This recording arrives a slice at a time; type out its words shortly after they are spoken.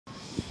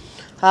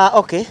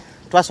Okay.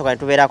 Twasoka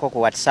tubeerako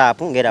ku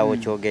WhatsApp ngera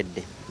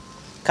wokyogedde.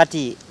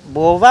 Kati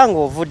bw'obanga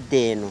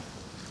ovudde eno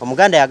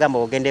omuganda yagamba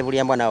ogende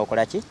Bulyambwa nawe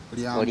okola ki?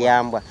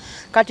 Bulyambwa.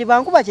 Kati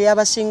bankuba kye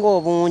yabasinga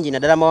obungi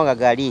naddala mawanga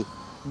gali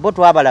bo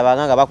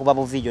twabalabanga nga bakuba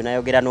bu video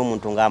nayogera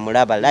n'omuntu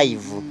ng'amulaba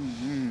live.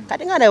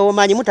 Kati nga nawe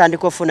omanyi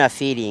mutandika ofuna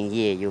feeling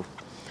eyo.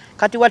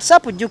 Kati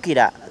WhatsApp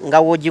jjukira nga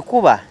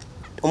wogikuba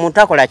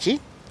omuntu akola ki?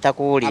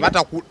 Takuwulira.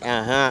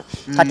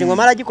 Kati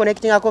ng'omala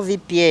giconnectingako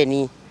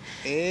VPN.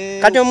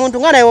 Kati omuntu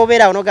nga nawe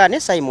obeera onogaa ne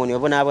Simon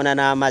obonaabona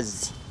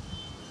n'amazzi.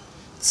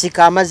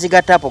 Sika amazzi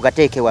gatapo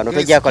gateeke wano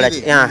tojja kola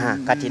ki?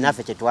 Kati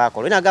naffe kye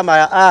twakola.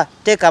 Nagamba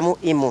teekamu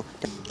IMO.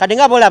 Kati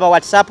nga bolaba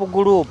WhatsApp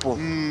group.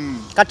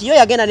 Kati yo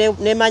yagenda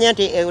nemanya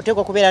nti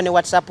oteekwa okubeera ne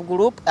WhatsApp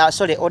group,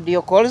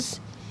 audio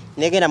calls,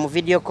 negenda mu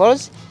video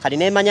calls, kati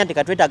nemanya nti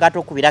katwetaaga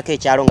okubirako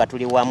ekyalo nga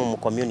tuli wamu mu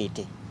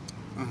community.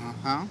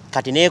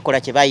 Kati nekola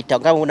kye bayita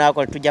nga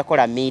unakola tujja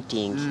kola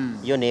meeting.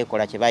 Yo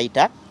nekola kye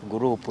bayita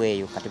group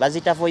eyo. Kati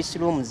bazita voice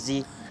rooms.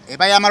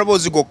 Eba ya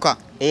maloboozi gokka.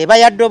 Eba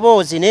ya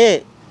ddoboozi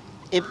ne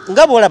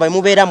nga bolaba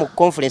mubeera mu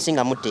conference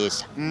nga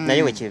muteesa.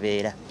 Naye we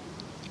kibeera.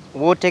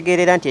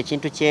 Wotegerera nti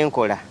ekintu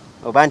kyenkola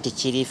oba nti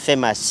kiri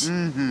famous.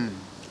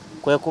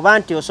 Kwe kuba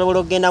nti osobola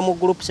okugenda mu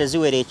group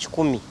seziwera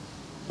 10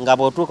 nga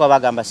bw'otuuka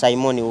bagamba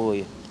Simon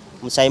wuuyo.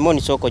 Simon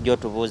soko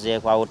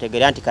gyotubuuzeeko awo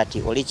otegerera nti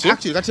kati oli ki?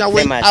 Kati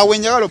awe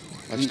njagala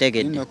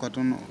okitegedde.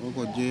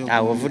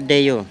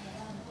 Ovuddeyo.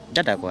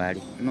 Data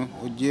kwali. No,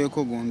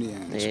 ogyeko gundi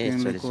yange.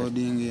 Screen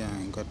recording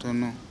yange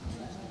katono.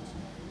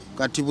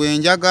 Kati bwe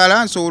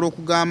njagala nsobola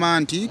okugamba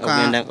nti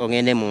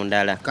ogende mu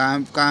ndala.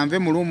 Kanve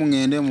mu lumu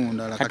ngende mu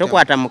ndala. Kati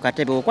okwata mu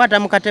katebe, okwata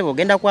mu katebe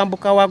ogenda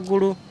kwambuka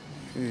waggulu.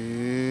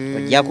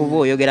 Ojja kuba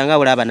oyogera nga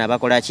bulaba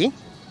nabakola ki?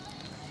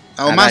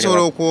 Awo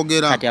masobola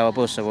okwogera. Kati awo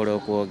osobola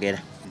okwogera.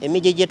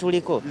 Emije gye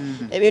tuliko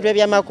ebintu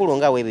ebyamakulu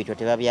nga weebityo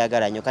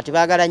tebabyagala nnyo. Kati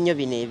baagala nnyo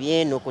bino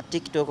ebyeno ku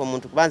TikTok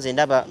omuntu kubanze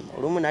ndaba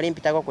olumu nali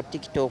mpitako ku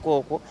TikTok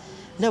okwo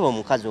ndaba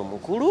omukazi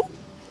omukulu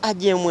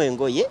agyemu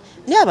engoye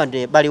naye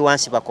abantu bali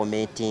wansi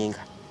bakomentinga.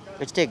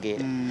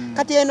 Okitegeera.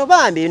 Kati eno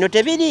bambi bino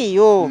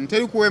tebiriiyo.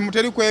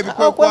 Muteri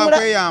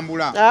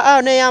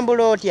kweyambula.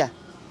 Neyambula otya?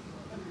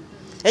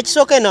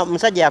 Ekisooka eno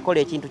musajja yakola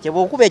ekintu kye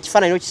bw'okuba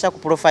ekifaananyi okisa ku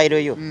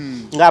profile yo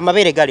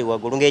ng'amabeere gali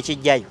waggulu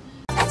ng'ekijjayo.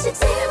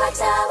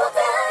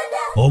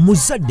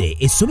 Omuzadde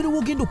essomero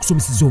wogenda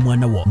okusomeseza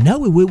omwana wo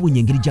naawe weewuunya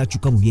engeri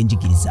gy'akyuka mu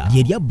byenjigiriza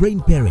ly'erya Brain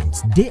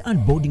Parents Day and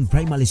Boarding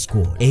Primary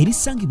School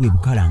erisangibwa e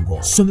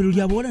Bukalango. Ssomero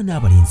lya bawala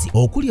n'abalenzi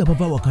okuli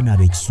abava awaka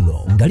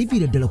n'ab'ekisulo nga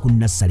liviira ddala ku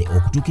nassale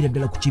okutuukira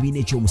ddala ku kibiina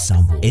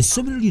eky'omusanvu.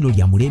 Essomero lino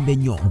lya mulembe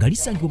nnyo nga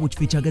lisangibwa mu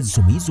kifo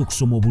ekyagazisa omuyizi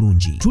okusoma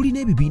obulungi. Tulina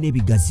ebibiina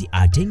ebigazi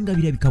ate nga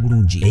birabika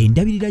bulungi.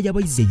 Endabirira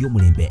y'abayizi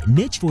ey'omulembe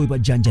n'ekifo we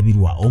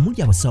bajjanjabirwa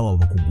omuli abasawo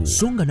abakugu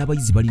so nga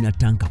n'abayizi balina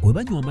tanka kwe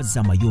banywa amazzi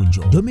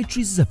amayonjo.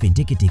 Dormitories zaffe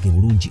nteeketeeke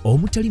bulungi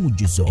omutali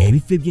mujjuzo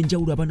ebifo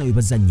eby'enjawulo abaana we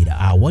bazannyira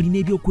awali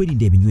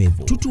n'ebyokwerinda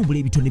ebinywevu. Tutumbula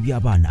ebitone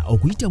by'abaana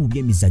okuyita mu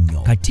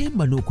by'emizannyo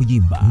katemba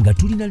n'okuyimba nga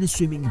tulina ne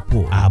swimming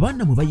pool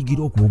abaana mwe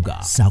bayigira okuwuga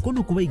saako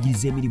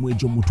n'okubayigiriza emirimu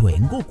egy'omutwe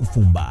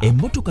ng'okufumba.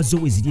 Emmotoka zo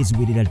we ziri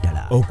eziwerera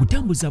ddala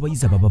okutambuza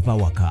abayizi ababava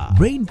awaka.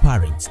 Brain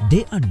Parents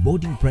Day and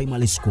Boarding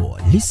Primary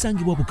School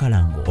lisangibwa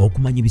Bukalango.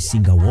 Okumanya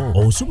ebisingawo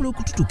osobola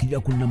okututukirira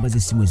ku nnamba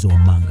z'essimu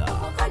ez'owammanga.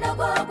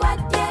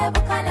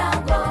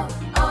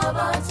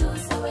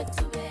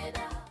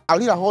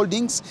 Awali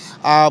Holdings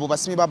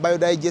bubasimi ba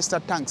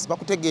biodigester tanks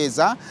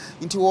bakutegeeza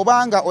nti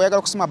obanga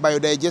oyagala kusima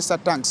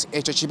biodigester tanks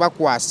ekyo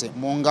kibakwase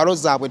mu ngalo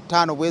zaabwe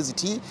 5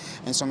 bweziti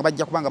ensonga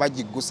bajja kubanga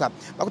bagiggusa.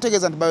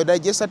 Bakutegeeza nti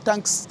biodigester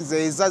tanks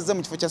zezazze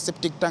mu kifo kya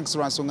septic tanks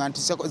lwansonga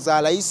nti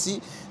za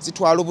layisi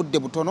zitwala obudde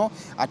butono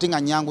ate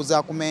nga nyangu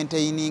za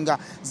kumaintaininga.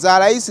 Za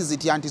layisi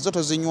zitya nti zo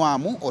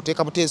tozinywamu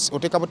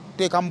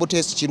oteeka mu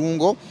buteesi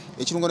kirungo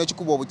ekirungo ne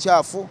kikuba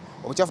obucaafu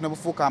ne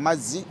bufuuka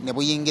amazzi ne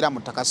buyingira mu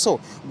ttaka. So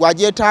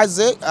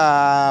gwagyetaaze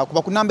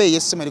kuba ku namba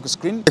ey'essimu eri ku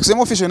screen.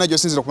 Extreme official yonna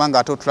gy'osinzira okubanga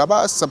ate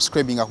otulaba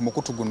subscribing ku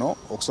mukutu guno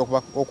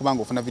okusobola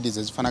okubanga ofuna videos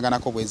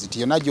ezifanaganako bwe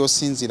ziti. Yonna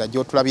gy'osinzira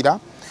gy'otulabira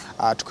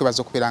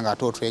tukwebaza okubeera nga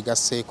ate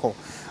otwegasseeko.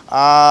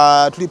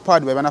 Tuli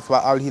powered by banafu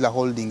ba Awali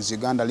Holdings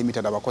Uganda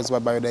Limited abakozi ba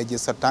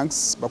biodigester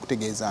tanks.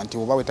 Bakutegeeza nti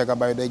oba wetaaga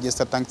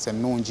biodigester tanks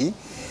ennungi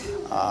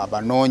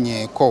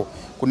banoonyeeko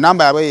ku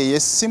namba yaabwe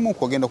ey'essimu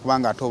kwogenda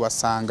okubanga ate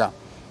obasanga.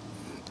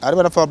 Ali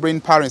banafu ba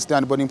Brain Parents Day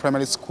and Boarding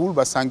Primary School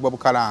basangibwa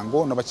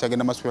Bukalango no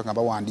bakyagenda masukulu nga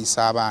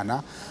bawandiisa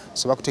abaana.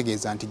 So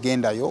bakutegeeza nti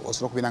gendayo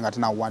osobola okubeera nga ate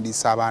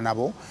nawandiisa abaana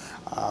bo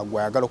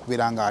gwayagala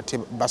okubeera nga ate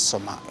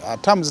basoma.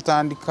 Terms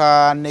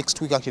zitandika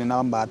next week actually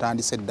namba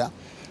atandise dda.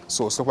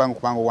 So osobola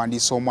kubanga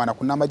owandiisa omwana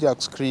ku namba gya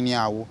screen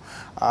yawo.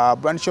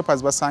 Brand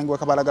shoppers basangibwa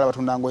Kabalagala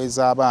batunda ngoye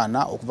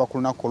z'abaana okuva ku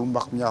lunaku olumu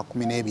ku myaka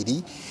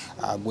 12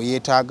 gwe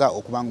yeetaaga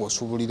okubanga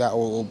osubulira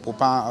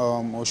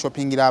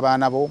shoppingira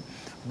abaana bo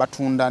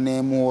batunda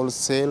ne mu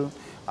wholesale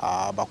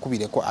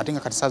bakubireko ate nga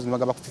kati saazi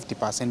bagaba ku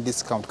 50%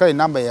 discount. Kale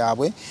namba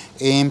yaabwe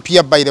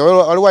empya by the way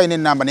waliwo ayina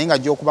namba naye nga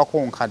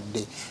gy'okubako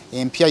nkadde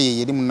empya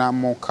ye eri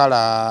mu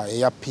kala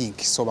eya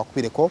pink so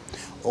bakubireko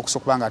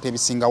okusobola nga ate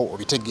ebisingawo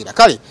obitegeera.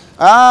 Kale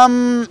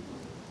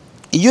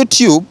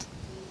YouTube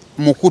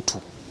mukutu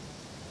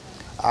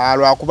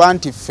lwakuba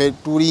nti ffe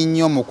tuli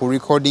nnyo mu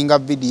kurecordinga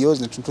videos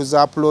ne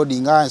tuza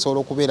uploadinga nsobola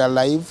okubeera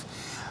live.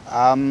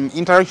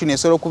 Interaction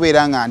esobola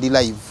okubeera nga ndi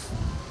live.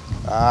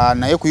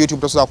 Naye ku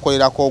YouTube tosobola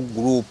kukolerako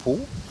group.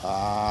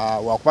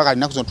 Wakuba kali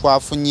naku zino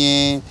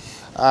twafunye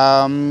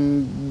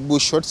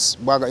bushorts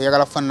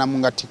yagala kufaananamu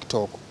nga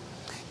TikTok.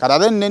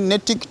 Kati ne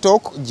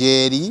TikTok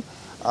gyeri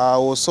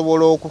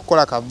osobola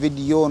okukola ka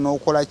video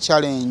n'okola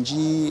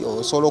challenge,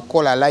 osobola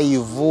okukola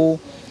live.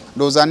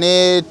 Ndowooza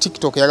ne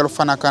TikTok yagala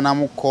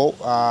kufaanakanamuko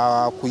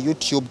ku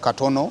YouTube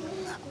katono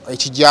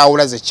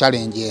ekijawula ze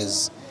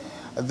challenges.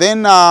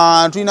 Then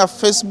tulina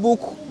Facebook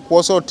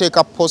kwosobola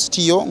oteeka post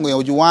yo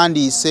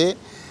ng'ogiwandiise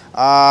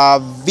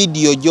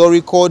video gyo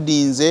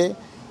recordinze,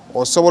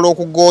 osobola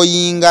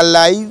okugoyinga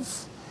live,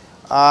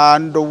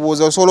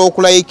 ndowooza osobola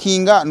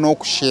okulikinga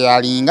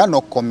n'okusharinga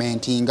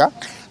n'okukomentinga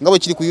nga bwe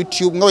kiri ku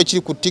YouTube, nga bwe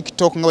kiri ku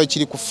TikTok, nga bwe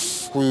kiri ku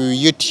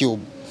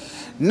YouTube.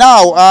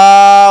 Now,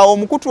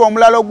 omukutu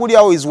omulala oguli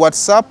awo is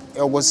WhatsApp.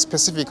 Ogwo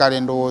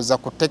specifically ndowooza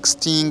ku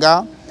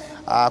textinga,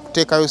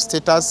 kuteekayo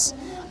status,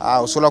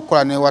 osobola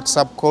kukola ne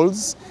WhatsApp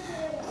calls.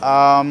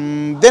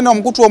 Then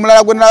omukutu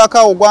omulala gwe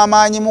nalabako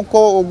ogw'amaanyi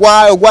muko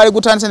ogwali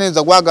gutandise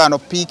neza gwagaana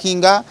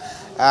opiikinga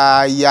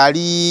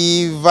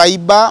yali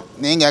Viber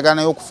naye nga yagala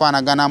nayo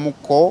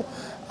okufaanaganamuko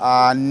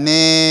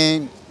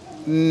ne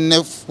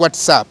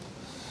WhatsApp.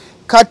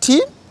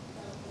 Kati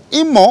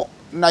IMO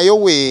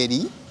nayo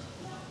weeri.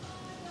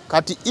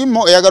 Kati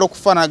IMO eyagala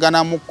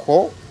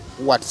okufaanaganamuko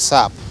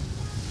WhatsApp.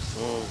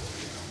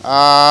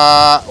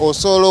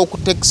 Osobola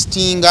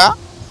okutextinga,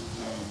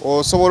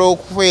 osobola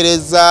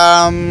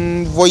okuweereza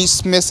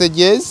voice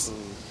messages,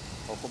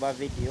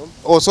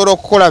 osobola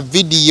okukola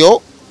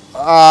video,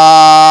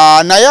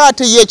 naye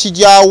ate ye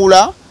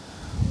ekijawula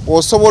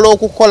osobola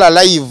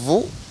okukola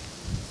live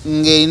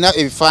ng'erina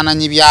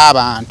ebifaananyi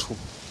by'abantu.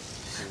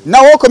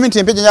 Nawo community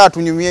empya njala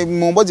tunyumye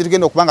mu mbozi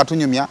tugenda okubanga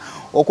tunyumya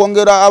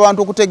okwongera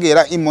abantu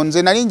okutegeera IMO.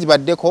 Nze nali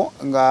njibaddeko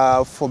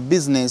nga for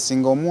business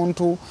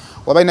ng'omuntu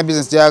wabalina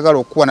business gyayagala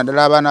okuwa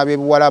naddala abaana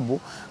b'ebuwalabu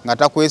nga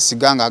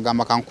takwesiga nga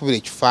agamba kankubira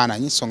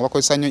ekifaananyi, so nga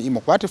bakozesa nnyo IMO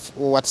kuba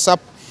WhatsApp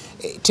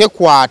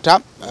tekwata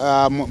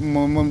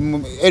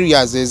mu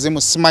areas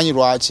ezimu simanyi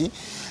lwaki.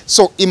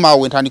 So IMO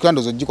wentandikira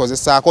ndozo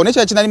gikozesaako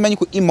nekyo kinali manyi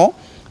ku IMO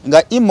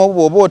nga IMO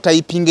bw'oba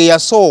otayipinga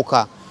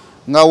eyasooka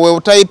nga we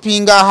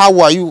otayipinga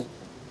how are you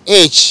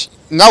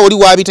nga oli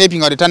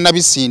wabitypinga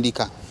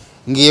tetannabisindika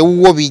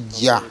ng'ewuwo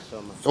bijja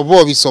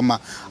oba obisoma.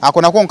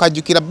 Ako nako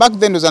nkajjukira back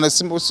then ozana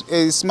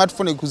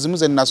smartphone kuzimu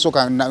ze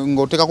nasooka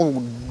ng'oteekako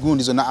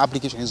gundi zonna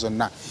application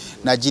zonna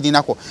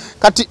nagirinako.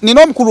 Kati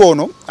nina omukulu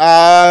ono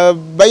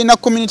balina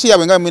community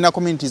yaabwe nga mulina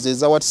communities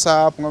eza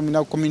WhatsApp, nga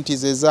mulina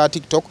communities eza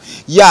TikTok,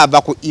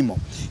 yaava ku IMO.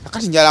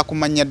 Kati njala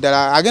kumanya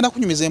ddala agenda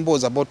kunyumiza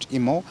emboozi about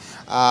IMO,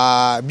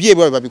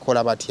 byebwe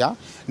babikola batya.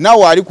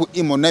 Nawe ali ku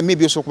IMO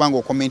maybe osobola kubanga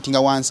okomentinga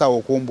wansi awo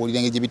okumbuulira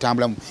engeri gye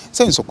bitambulamu.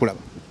 Sanyusa okulaba.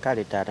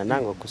 Kale taata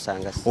nange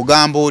okusanga.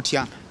 Ogamba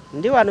otya?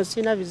 Ndi wano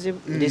sina bizibu,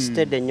 ndi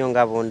steady nnyo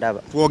nga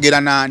bondaba.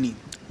 Twogera naani?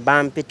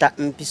 Bampita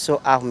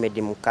Mpiso Ahmed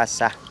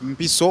Mukasa.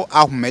 Mpiso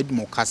Ahmed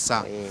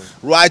Mukasa.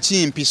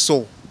 Lwaki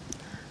Mpiso?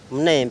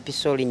 Mune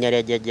Mpiso linnya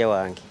lya jjajja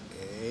wange.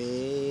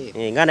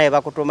 Nga naye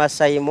bakutuma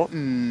sayimo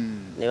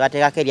ne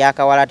bateekako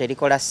eryakawala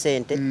terikola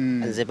ssente,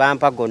 nze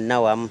bampa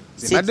gonna wamu.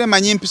 Zibadde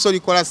manyi Mpiso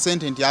likola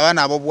ssente nti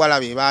abaana ab'obuwala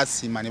be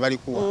baasiima ne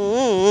balikuwa.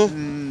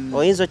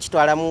 Oyinza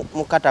okitwala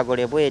mu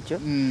katagole bwetyo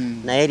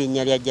naye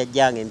erinnya lya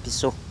jjajjange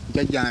Mpiso.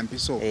 Jjajja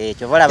Mpiso.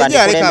 Kyovola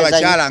bandikulembeza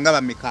abakyala nga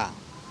bameka?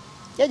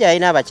 Jjajja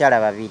alina abakyala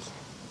babiri.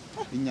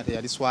 Linnya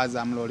teyali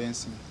Swazaamu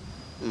Lawrence.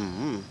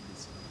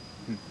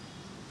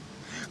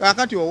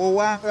 Kakati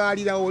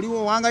owangalira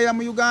oliwo wangalira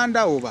mu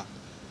Uganda oba?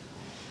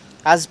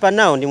 As per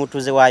now ndi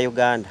mutuze wa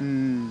Uganda.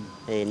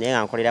 Naye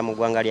nga nkolera mu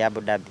ggwanga lya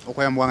Abu Dhabi.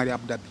 Okolera mu ggwanga lya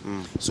Abu Dhabi.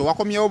 So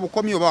wakomyewo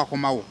bukomi oba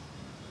wakomawo?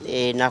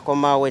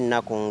 Nakomawo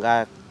ennaku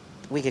nga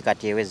wiki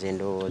kati eweze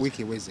endowooza.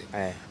 Wiki eweze.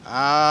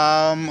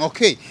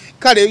 Okay.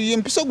 Kale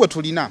Mpiso gwe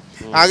tulina.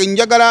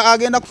 Njagala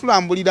agenda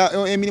kutulambulira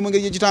emirimu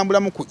engeri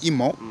gyegitambulamu ku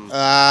IMO.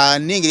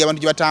 N'engeri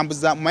abantu gye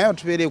batambuza. Mumanye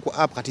tubeere ku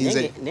app kati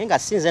nze. Naye nga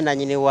si nze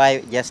nannyini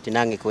waayo just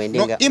nange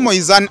kwendinga. No, IMO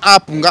is an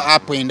app nga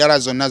app endala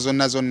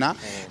zonna.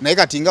 Naye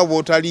kati nga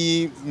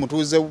bw'otali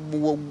mutuuze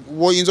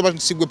woyinza oba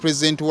tusigwe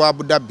president wa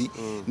Abu Dhabi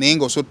naye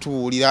ng'osobola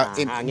tuwulira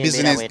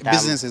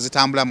business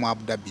ezitambula mu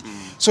Abu Dhabi.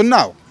 So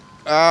now,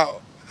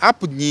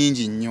 app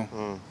nyingi nnyo.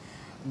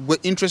 Gwe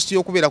interest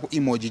y'okubeera ku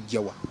IMO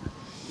gijjawa?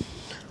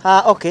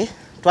 Okay.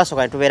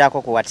 Twasooka ne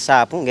tubeerako ku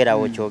WhatsApp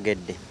ng'erawo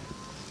kyogedde.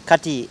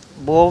 Kati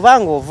bw'oba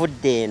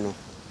ng'ovudde eno,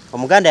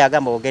 Omuganda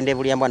yagamba ogende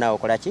bulyambwa nawe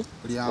okola ki?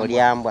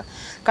 Bulyambwa.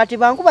 Kati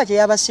bankuba kye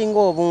yabasinga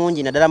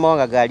obungi naddala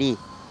mawanga gali,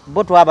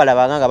 bo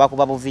twabalabanga nga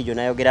bakuba bu video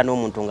nayogera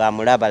n'omuntu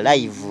ng'amulaba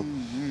live.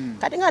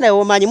 Kati nga naye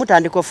omanyi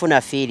mutandika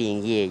ofuna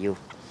feeling eyo.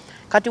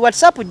 Kati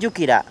WhatsApp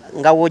jjukira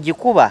nga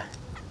wogikuba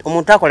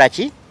omuntu akola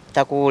ki?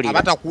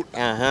 Takuwulira.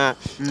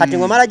 Kati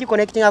ng'omala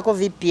giconnectingako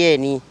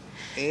VPN.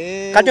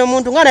 Kati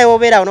omuntu nga naye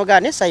obeera onogaa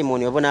ne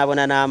Simon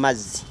obonaabona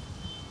n'amazzi.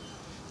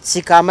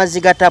 sika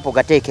amazzi ga tapu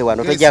gateeke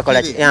wano tojja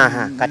kola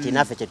kati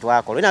naffe kye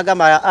twakola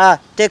inagamba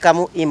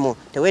teekamu IMO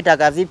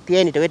teweetaaga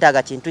VPN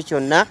teweetaaga kintu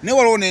kyonna ne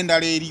waliwo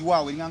n'endala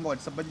eriwaawo eringanga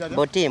WhatsApp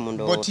botimu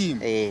ndo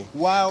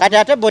kati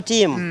ate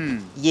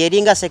botimu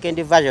yeringa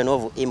second version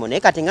of IMO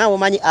naye kati nga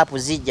omanyi app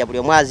zijja buli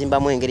omu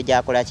azimbamu engeri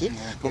gyakola ki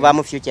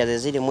mubaamu futures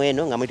eziri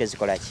mweno nga muli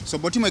tezikola ki so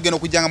botimu egenda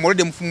okujjanga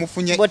mulede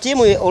mufunye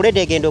botimu already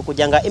egenda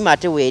okujjanga IMO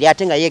ate weeri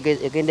ate nga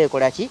egenda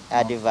ekola ki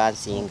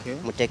advancing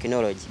mu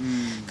technology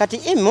kati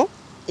IMO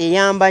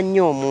eyamba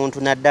nnyo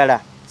omuntu naddala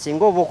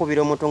singa oba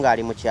okubira omuntu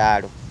ng'ali mu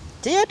kyalo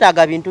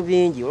teyeetaaga bintu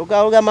bingi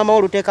oluga mama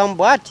oluteekamu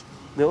bwati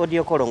gwe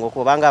audio call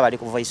ng'okubanga abali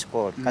ku voice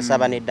call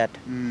kasaba ne data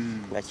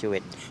nga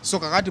kiwedde so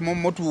kakati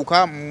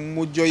mutuuka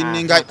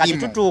mujoyininga IMO kati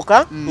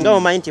tutuuka nga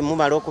omanyi nti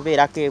mumala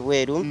okubeerako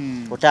ebweru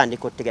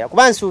otandika otegera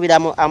kuba nsuubira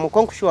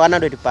amukonkushuwa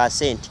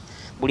 100%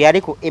 buli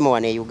ali ku IMO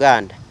wano e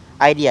Uganda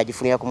idea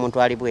agifunira ku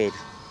muntu ali bweru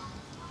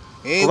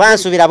kuba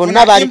nsuubira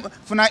bonna bali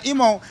funa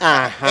IMO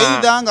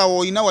either nga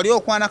olina wali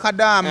okwana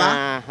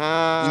Kadama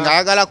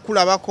ng'ayagala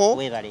kulabako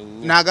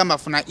n'agamba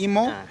funa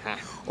IMO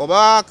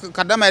oba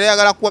Kadama yali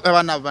ayagala kuwa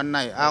abaana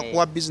bannaye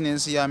akuwa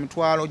business ya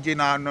mitwalo gye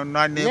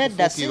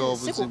n'efukira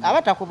obuzibu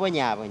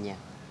abatakubonyaabonya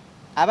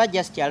aba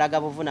just alaga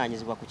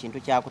buvunaanyizibwa ku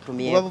kintu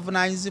kyakutumye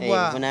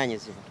buvunaanyizibwa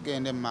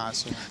tugende mu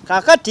maaso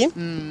kaakati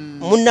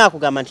munna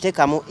akugamba nti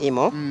teekamu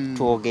IMO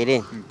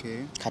twogere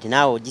kati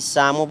naawe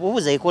ogisaamu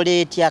obuuza ekola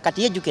etya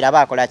kati yejjukira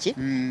aba akola ki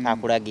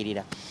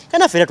akulagirira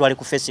kana ffe era twali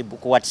ku Facebook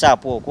ku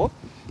WhatsApp okwo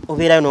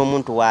obeerayo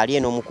n'omuntu waali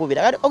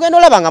n'omukubira kati ogenda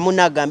olaba nga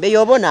munna agamba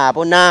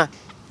eyobonaabona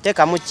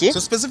teekamu ki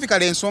so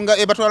specifically ensonga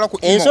ebatwala ku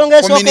IMO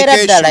ensonga esookera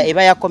ddala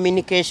eba ya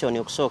communication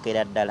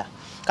okusookera ddala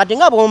kati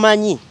nga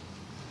bw'omanyi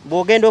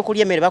bw'ogenda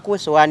okulya emmere bakuwa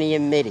essowaani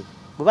y'emmere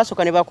bwe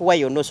basooka ne bakuwa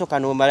yonna osooka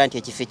n'omala nti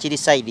ekifo ekiri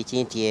sayidi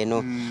ki nti eno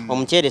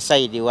omuceere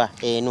sayidi wa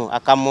eno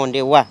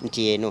akamonde wa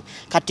nti eno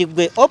kati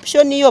gwe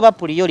option yo oba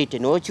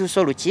priority n'okyusa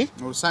oluki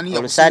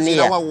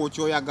olusaniya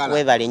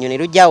webale nnyo ne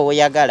lujjawo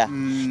oyagala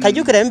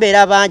kajjukira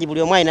embeera bangi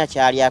buli omu alina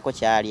kyaliako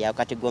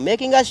kati gwe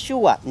making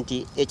sure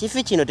nti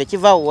ekifo kino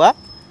tekivawa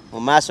mu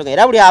maaso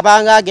era buli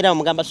abanga agera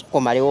mugamba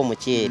sokomalewo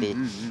omuceere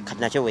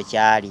kati nakyo bwe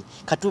kyali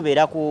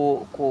katubeera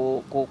ku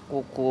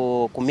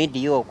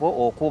media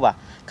okwo okuba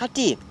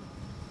kati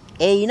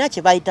eyina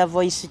kye bayita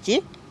voice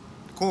ki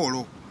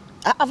kolo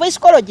voice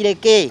call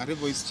gireke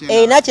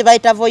eyina kye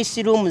bayita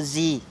voice rooms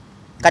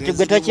kati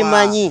gwe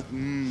tokimanyi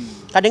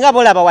kati nga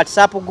bolaba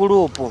WhatsApp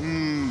group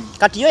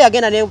kati yo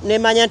yagenda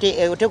nemanya nti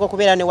oteekwa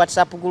okubeera ne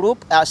WhatsApp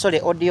group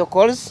audio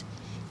calls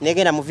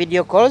negenda mu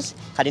video calls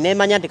kati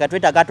nemanya nti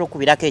katwetaaga ate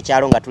okubirako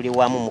ekyalo nga tuli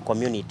wamu mu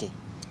community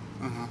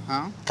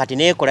kati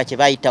neekola kye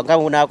bayita nga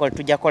bunakola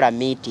tujja kola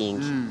meeting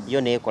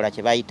yo neekola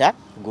kye bayita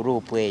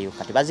group eyo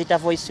kati bazita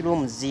voice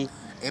rooms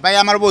eba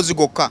y'amaloboozi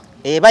gokka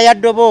eba ya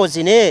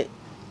ddoboozi naye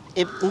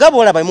nga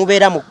bwolaba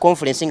mubeera mu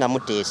conference nga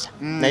muteesa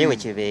naye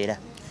wekibeera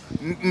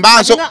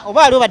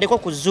oba ali obaddeko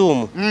ku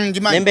zoom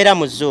nembeera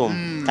mu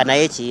zoom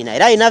kanaye kiina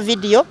era alina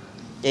video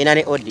erina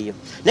ne audio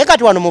naye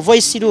kati wano mu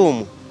voice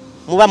room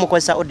muba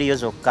mukozesa audio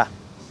zokka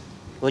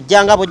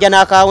ojjanga bojja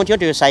n'akawunti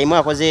nti yosayimu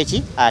akoze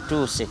eki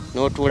atuuse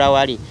n'otuula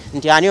wali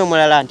nti ani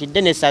omulala nti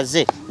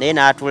denesaze naye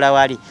n'atuula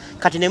wali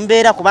kati ne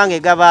mubeera kubanga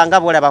egaba nga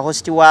bwolaba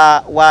host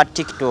wa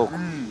TikTok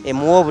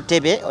emuwa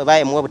obutebe oba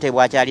emuwa obutebe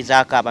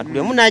bwakyalizaako abantu buli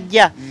omu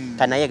najja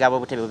kanaye egaba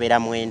obutebe bubeera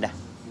 9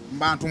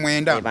 bantu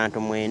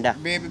 9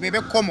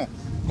 bebekkomo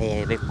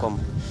bekkomo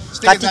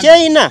kati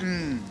kyeyina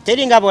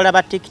teri nga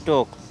bwolaba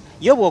TikTok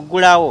yo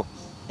bw'oggulawo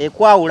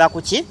ekwawula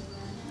kuki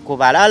ku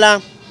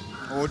balala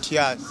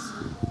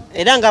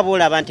era nga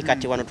bwolaba nti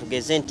kati wano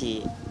tugeze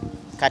nti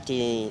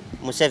kati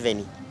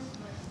Museveni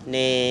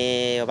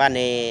oba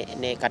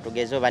ne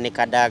katugeze oba ne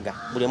Kadaga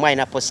buli omu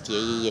alina posti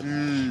eyiye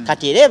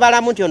kati era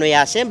ebalamu nti ono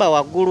yasemba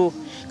waggulu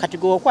kati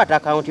gwe okwata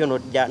akawunti yo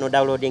no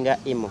downloadinga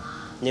IMO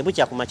ne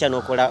bukya ku makya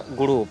n'okola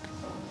group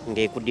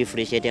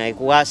ng'ekudifferentiating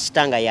ekuwa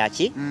sitanga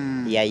yaki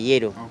ya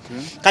yellow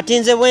kati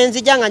nze bwe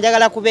nzija nga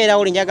njagala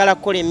kubeerawo njagala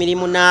kukola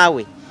emirimu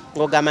naawe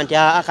ng'ogamba nti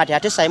kati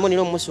ate Simon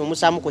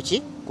n'omumusaamu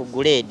kuki ku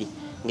grade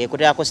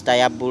ng'ekuteerako sita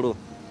ya bbulu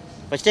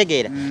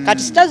okitegeera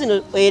kati sita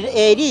zino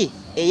eri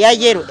eya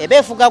yellow eba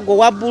efuga gwe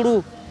wa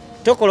bbulu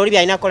tokola oli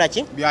byalina kola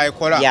ki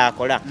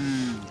byakola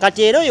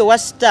kati era oyo wa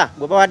sita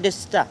gwe bawadde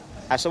sita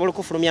asobola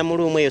okufulumya mu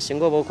luumu eyo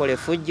singa oba okola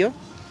effujjo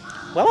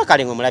bwaba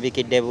kale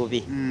ng'omulabikidde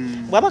bubi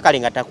bwaba kale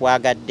nga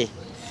takwagadde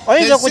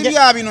oyinza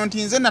okujja bino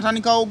nti nze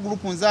natandikawo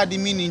group nze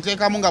admin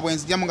nteekamu nga bwe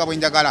nzijjamu nga bwe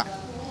njagala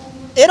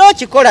era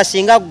okikola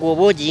singa gwe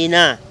oba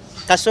ogiina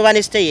kasoba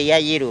ne site eya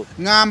yellow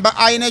ngamba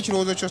ayina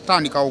ekirowoozo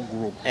ky'otandikawo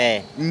group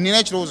nina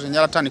ekirowoozo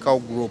njala tandikawo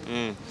group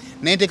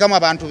naye nteekamu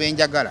abantu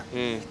benjagala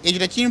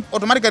ekyo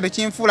automatically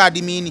tekinfuula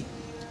admin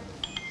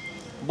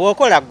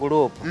bw'okola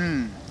group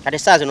kati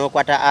saazi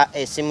n'okwata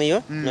esimu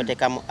yo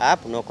n'oteekamu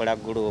app n'okola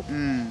group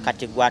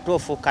kati gwe ate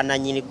ofuuka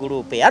nannyini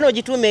group era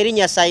n'ogituuma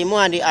erinnya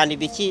Simon and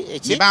biki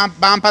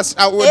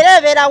era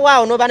ebeera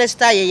waawo n'oba ne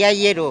sita eya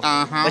yellow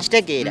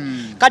okitegeera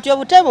kati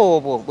obutebe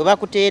obwo bwe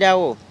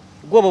bakuteerawo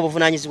gwe oba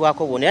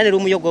obuvunaanyizibwako bwonna era ne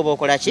lumu yo gwe oba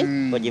okola ki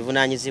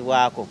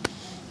ogivunaanyizibwako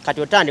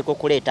kati otandika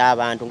okuleeta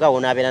abantu nga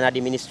wonaabeera na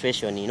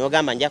administration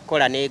n'ogamba nja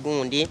kukola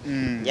n'egundi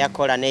nja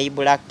kukola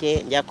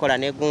n'eibulake nja kukola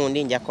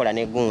n'egundi nja kukola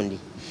n'egundi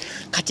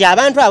kati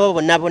abantu abo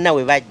bonna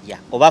we bajja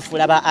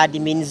obafuula ba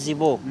admins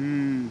bo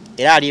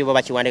era aliyo bo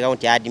bakiwandikako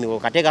nti admin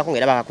okateekako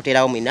ng'era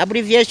bakakuteerawo mu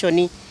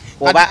abbreviation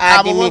oba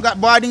admin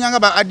bwadinganga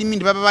ba admin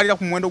bababalira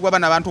ku muwendo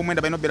gw'abaana abantu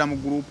omwenda balina obeera mu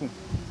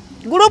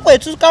gurupu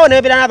etuukawo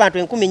nebeera n'abantu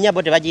 14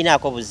 bo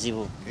tebagirinaako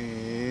buzibu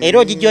era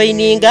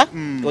ogijoyininga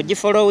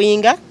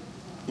ogifollowinga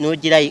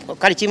n'ogirayika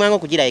kale kimwanga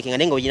okugirayikinga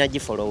naye nga ogirina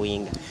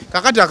gifollowinga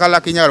kakati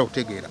akalala kenyagala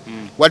okutegeera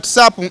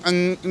whatsapp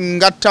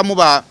ngattamu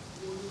ba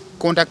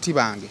contact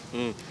bange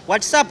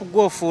whatsapp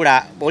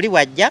gwofuula oli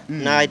bwajja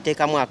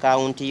n'ateekamu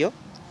akawunti yo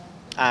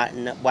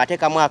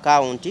bw'ateekamu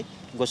akawunti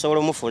gosobola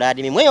omufuula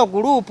adimi mweyo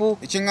gurupu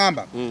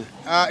ekiŋŋamba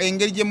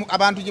engeri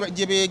abantu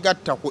gye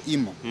beegatta ku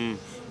IMO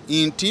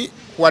nti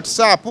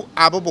whatsapp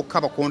abo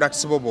bokka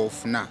bacontacts bo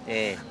boofuna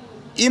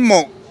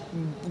IMO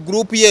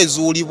gurupu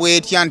yeezuulibwa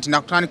etya nti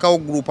nakutandikawo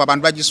gurupu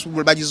abantu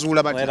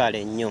bagizuula batya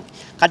webale nnyo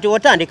kati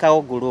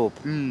otandikawo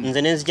gurupu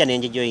nze nenzija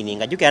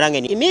nengijoyininga jjukira nange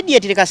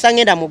immediately kasa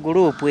ngenda mu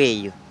gurupu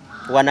eyo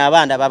wano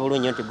abaana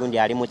babulungi nti gundi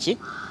ali muki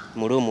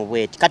mulumu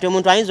bweti kati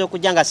omuntu ayinza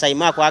okujja nga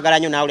Saimo akwagala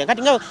nnyo nawulira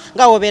kati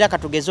nga wobeera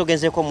katugeze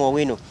ogezeko mu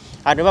Wuno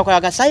abantu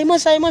bakolaga Saimo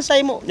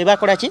ne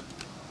bakola ki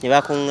ne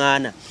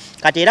bakuŋŋaana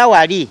kati era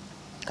wali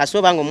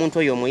kasoba nga omuntu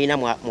oyo omuyina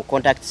mu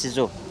contacts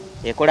zo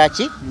ekola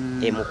ki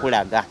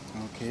emukulaga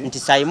nti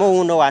Saimo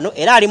Wuno wano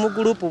era ali mu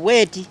gurupu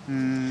bweti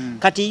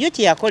kati yo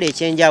kye yakola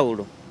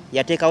ekyenjawulo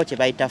yateekawo kye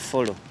bayita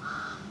follow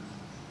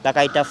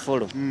bakayita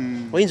follow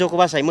oyinza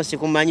okuba Saimo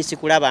sikumanyi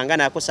sikulabanga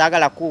nako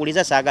saagala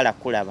kuwuliza saagala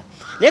kulaba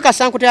naye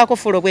kasankuteekako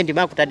follow bwe ndi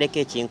bakutaddeko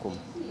ekinkumu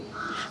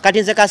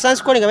kati nze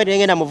kasansikolinga bwe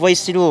ngenda mu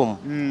voice room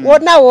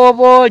wonna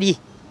wooba oli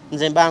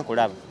nze mba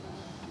nkulaba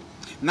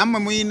nammwe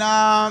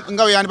muyina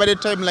nga we yandibadde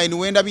timeline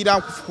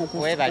wendabira ku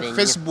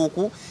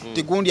Facebook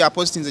tigundi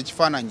apostinze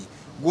ekifaananyi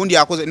gundi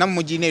akoze nammwe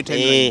mugirina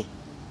timeline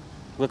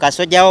gwe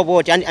kasojjawo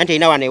bwoti anti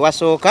ina wano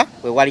ewasooka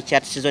we wali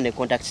chat sizo ne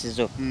contacts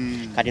zo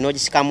kati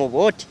n'ogisikamu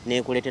bwoti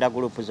nekuleetera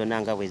gurupu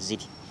zonna nga bwe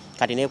ziri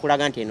kati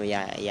nekulaga nti eno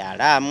ya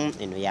Lamu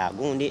eno ya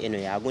gundi eno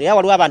ya gundi era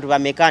waliwo abantu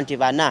bameka nti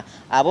bana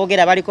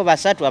aboogera baliko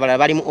basatu abalala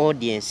bali mu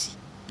audience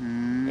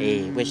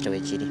bwekito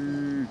wekiri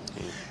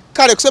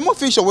kale kusema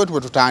official wetu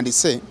bwe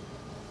tutandise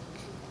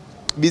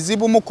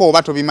bizibu muko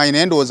oba tobimanyi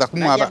naye ndowooza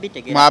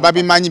mwaba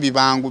bimanyi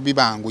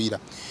bibanguyira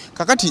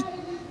kakati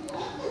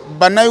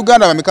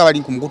Bannayuganda bameka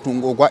bali ku mukutu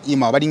ogwa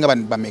IMO balinga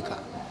bameka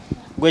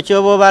gwe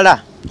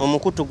kyobobala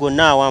omukutu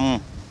gonna awamu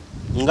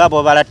nga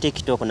bobala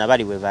TikTok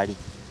nabali we bali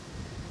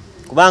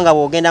kubanga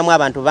bwogendamu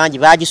abantu bangi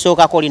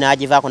bagisookako oli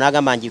n'agivaako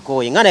n'agamba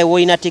ngikooye nga naye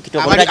woolina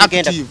TikTok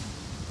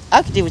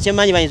active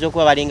kyemanyi bayinza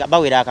okuba balinga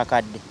bawera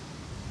akakadde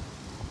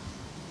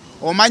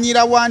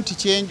omanyira wanti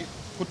kyenji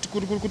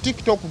ku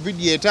TikTok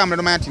video etambula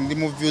nomanya nti ndi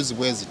mu views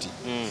bweziti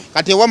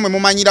kati ewammwe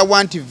mumanyira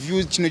wanti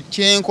views kino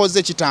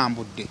kyenkoze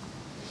kitambudde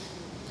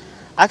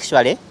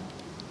actually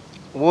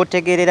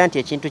wotegerera nti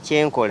ekintu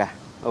kyenkola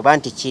oba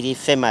nti kiri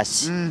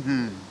famous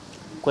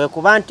kwe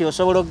kuba nti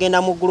osobola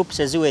okugenda mu groups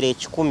eziwera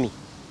 10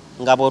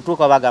 nga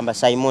bw'otuuka bagamba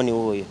Simon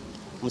wuuyo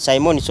mu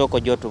Simon soko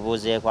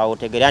gy'otubuuzeeko awo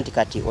otegerera nti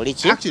kati oli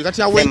ki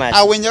kati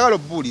awe njagala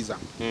okubuuliza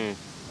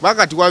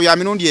bakati wa bya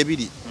mirundi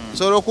ebiri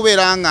osobola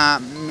okubeera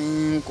nga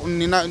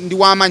ndi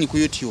w'amaanyi ku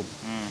YouTube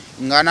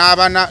nga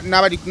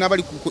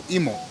n'abali ku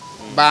IMO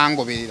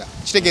bangoberera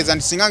kitegeeza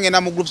nti singa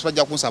ngenda mu groups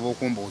bajja kunsaba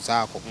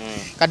okumbuuzaako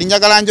kati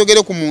njagala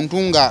njogere ku muntu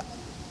nga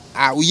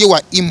uye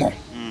wa IMO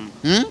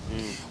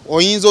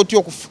oyinza otya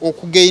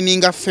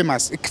okugaininga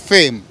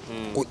fame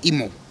ku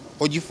IMO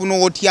ogifuna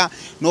otya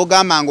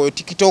n'ogamba nga oyo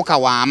tikitoka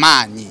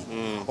w'amaanyi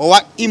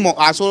owa IMO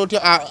asobola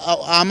otya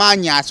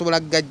amaanyi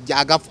asobola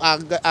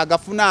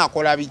agafuna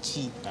akola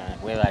biki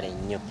webale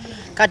nnyo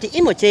kati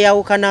IMO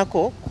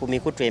kyeyawukanako ku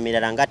mikutu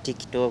emirala nga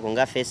TikTok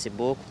nga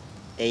Facebook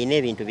eyina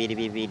ebintu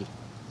bibiri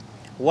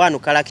wanu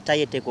kalakita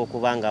yeteeka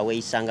okuba nga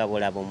weeyisanga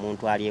bulaba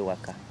omuntu ali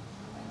ewaka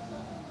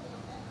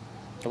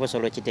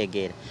okusobola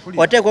okitegeera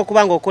oteeka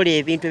okuba nga okola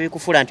ebintu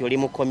ebikufuula nti oli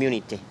mu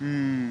community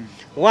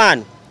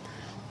wanu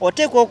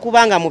oteeka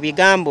okuba nga mu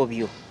bigambo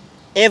byo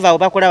eva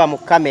obakulaba mu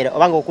kamera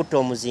oba nga okutta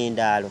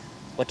omuzindaalo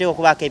oteeka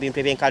okubaako ebintu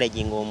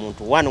ebyencouraginga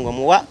omuntu wanu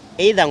ng'omuwa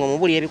either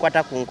ng'omubulira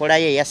ebikwata ku nkola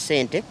ye eya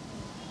ssente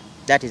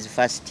that is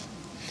first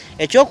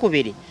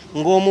ekyokubiri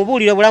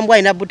ng'omubulira obulamu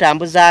bwalina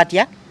butambuza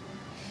atya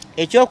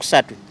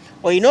ekyokusatu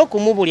oyina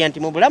okumubulya nti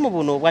mu bulamu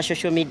buno obwa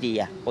social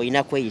media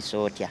oyina kweyisa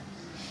otya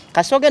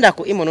kasi ogenda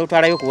ku IMO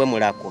n'otwalayo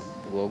okuwemulako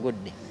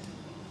gw'ogudde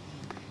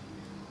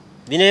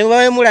bino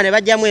bawemula ne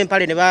bajjamu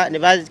empale ne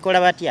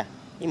bakola batya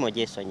IMO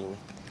gyesonyiwe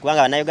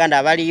kubanga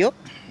Bannayuganda abaliyo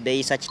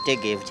beeyisa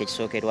kitegeevu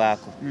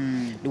kyekisookerwako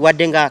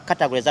wadde nga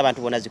katagule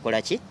z'abantu bonna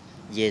zikola ki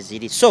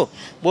gyeziri so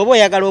bw'oba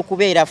oyagala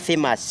okubeera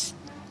famous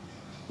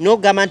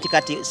n'ogamba nti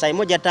kati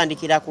Saimo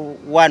gyatandikira ku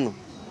 1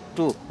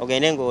 2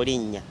 ogende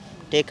ng'olinnya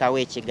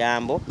teekawo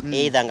ekigambo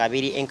either nga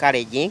biri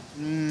encouraging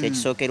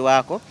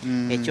kyekisookerwako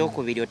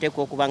ekyokubiri oteeka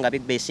okuba nga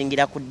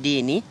bibeesingira ku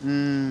ddiini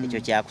ekyo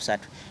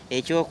kyakusatu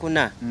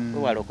ekyokuna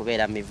wewala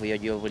okubeera mu mivuyo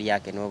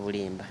gy'obulyake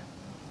n'obulimba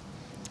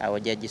awo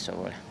ojja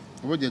gisobola.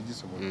 Oba ojja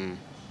gisobola.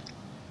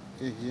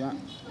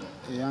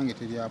 Eyange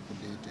teri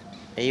updated.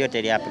 Eyo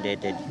teri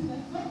updated.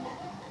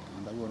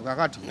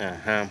 Kakati.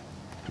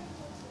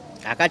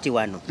 Akati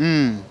wano.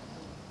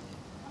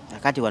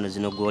 Akati wano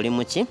zino gwe oli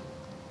muki?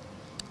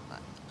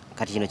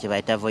 Kati kino kye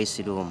bayita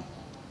voice room.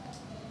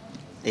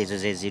 Ezo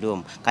ze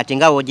ziroom. Kati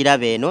nga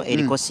wogiraba eno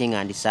eriko sing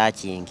and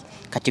searching.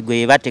 Kati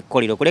gwe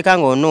batekolero kuleka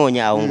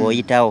ng'onoonya awo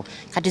ng'oyitawo.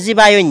 Kati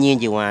zibaayo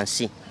nnyingi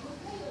wansi.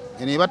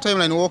 Eno eba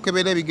timeline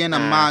wokebera ebigenda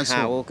mu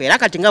maaso. Era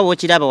kati nga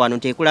wookiraba wano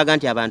tekulaga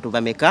nti abantu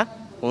bameka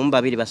 1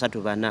 2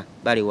 3 4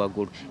 bali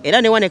waggulu.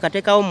 Era ne wane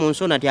kateekawo mu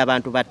nsona nti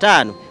abantu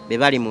 5 be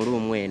bali mu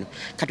room eno.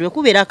 Kati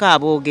wekubeerako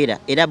aboogera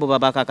era bo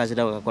babako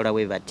akazira bakakola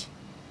bwe bati.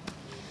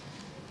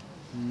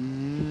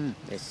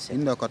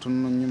 Inda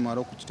katono nnyo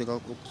mara okukiteeka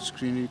ku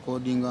screen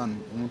recording ano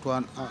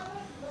omuntu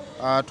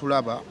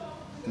atulaba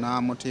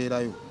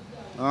n'amuteerayo.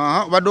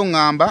 Badde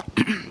ngamba.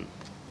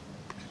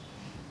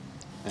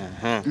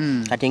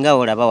 Kati nga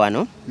olaba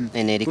wano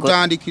eno eriko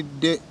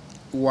tutandikidde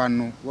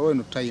wano wawe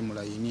no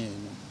timeline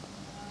eno.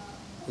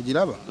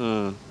 Ogiraba?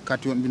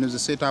 Kati bino ze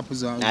setup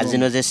za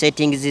zino ze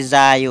settings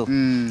zizaayo.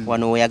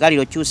 Wano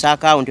oyagalira okyusa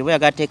account oba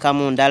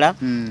yagateekamu ndala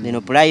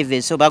neno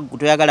private so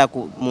toyagala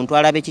muntu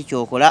alabe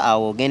kikyokola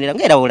awo ogendera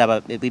ngera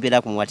olaba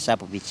bibera ku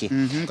WhatsApp biki.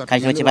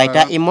 Kati kino kye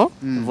bayita IMO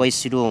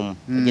voice room.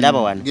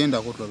 Ogiraba wano?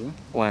 Genda kotwalo.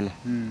 Wano.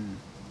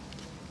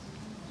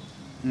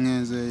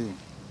 Ngenzeyo.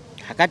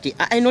 Kati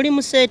eno oli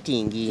mu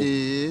setting.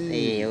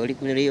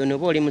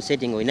 Oli mu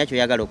setting olina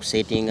kyoyagala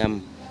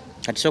okusettingamu.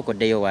 Kati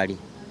sokoddeyo wali.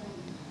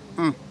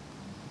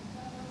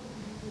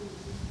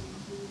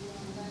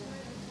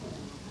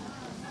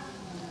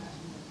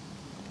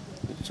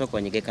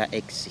 Sokonyegeka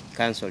X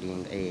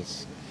cancelling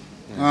yes.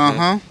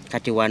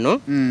 Kati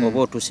wano oba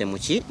otuse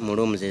muki mu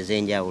rooms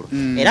ezenjawulo.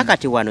 Era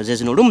kati wano ze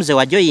zino rooms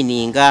wa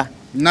joininga.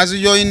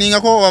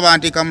 Nazijoininga ko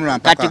babanteka mu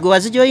rampaka. Kati gwe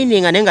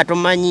wazijoininga nenga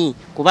tomanyi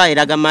kuba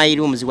eraga my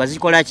rooms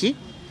wazikola ki?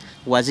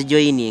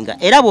 Wazijoininga.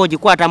 Era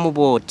bw'ogikwata mu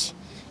bot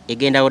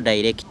egendawo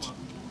direct.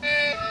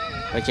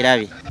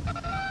 Okirabi?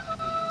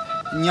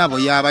 Nyabo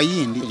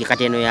yabayindi.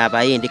 Kati eno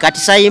yabayindi. Kati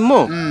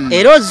sayimo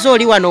era ozzo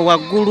oli wano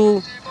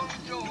waggulu.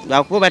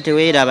 Bakuba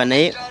teweeraba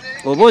naye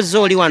oba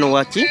ozzo oli wano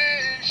waki?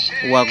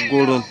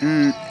 Waggulu.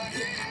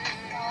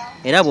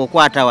 Era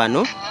bw'okwata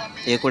wano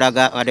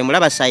ekulaga ate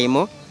mulaba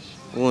sayimo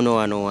Wuno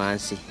wano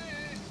wansi.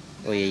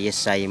 Oye ye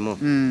sayimo.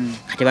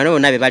 Kati bano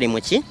bonna be bali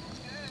muki?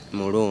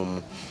 Mu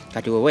room.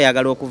 Kati wowe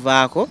oyagala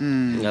okuvaako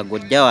nga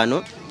gojja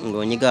wano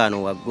ng'onyiga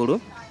wano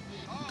waggulu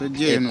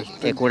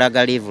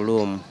ekulaga live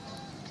room.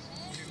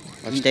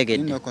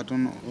 Okitegedde?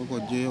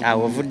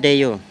 Awo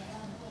ovuddeyo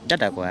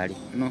data kwali.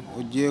 No,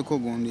 ogyeko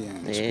gundi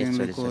screen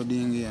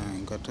recording ya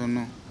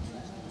katono.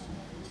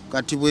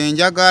 Kati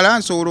bwenjagala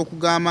nsobola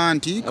okugamba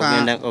nti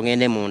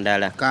ogende mu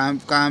ndala.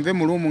 Kanve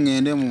mu room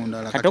ngende mu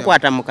ndala. Kati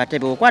okwata mu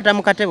katebe, okwata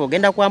mu katebe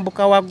ogenda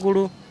kwambuka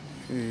waggulu.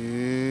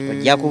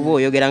 Ojja kuba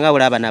oyogera nga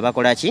bulaba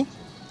nabakola ki?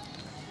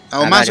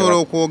 Awo masobola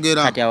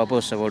okwogera. Kati awo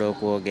osobola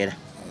okwogera.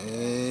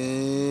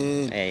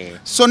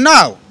 So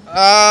now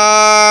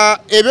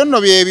ebyo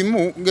nno bye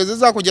bimu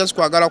ngezezaako just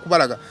kwagala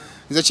kubalaga.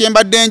 Nze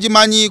kyembadde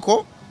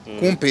njimanyiiko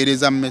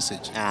kumpeereza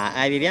message.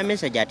 Ebyo bya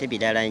message ate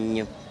bidala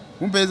nnyo.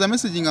 Kumpeereza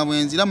message nga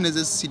bwenziramu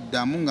neze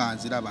siddamu nga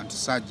nziraba nti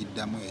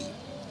saagiddamu eyo.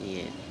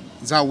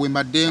 Nzaawe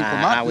mbadde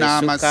nkoma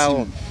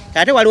n'amasimu.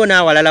 Ate waliwo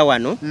n'awalala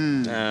wano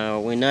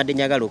wenadde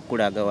njagala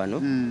okukulaga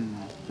wano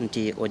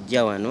nti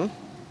ojja wano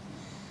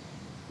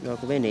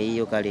lwakuba eno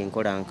eyiyo kale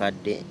nkola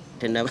nkadde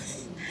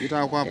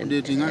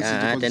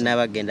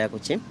tenaba genda ku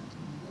ki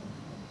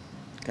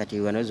kati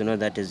wano zino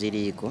that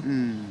ziriiko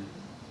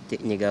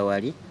nyiga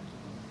wali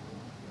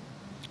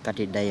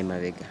kati ddayo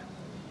emabega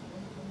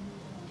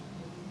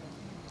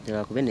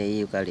lwakuba eno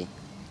eyiyo kale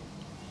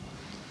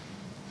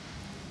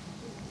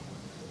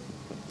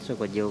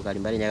soko jeo kali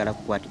mbali njagala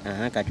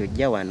kukwata kati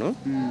ojja wano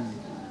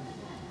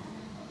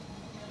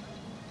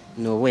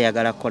no we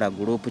yagala kola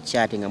group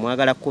chat nga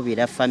mwagala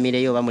kubira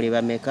family yo bamuli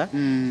bameka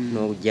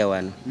no ujja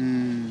wano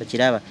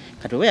okiraba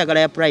kati we yagala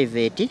ya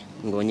private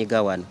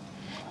ng'onyiga wano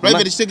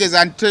private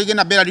kitegeza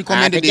ntegena bela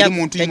recommended eri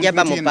muntu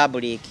tejaba mu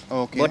public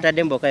bota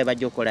dembo kae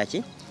bajjo kola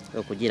ki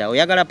okugira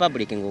oyagala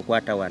public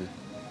ng'okwata wano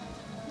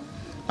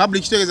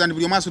public kitegeza ndi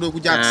buli omaso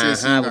okujja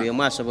access buli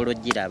omaso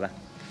bologiraba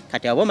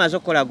kati abo mazo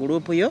kola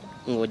group yo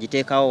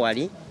ng'ogiteekawo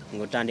wali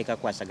ng'otandika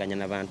kwasaganya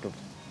n'abantu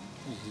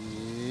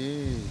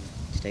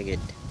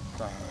kitegedde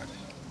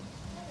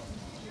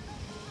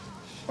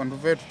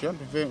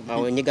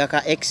awo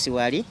nyigaka X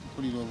wali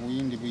kulira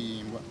obuyindi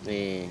buyimbwa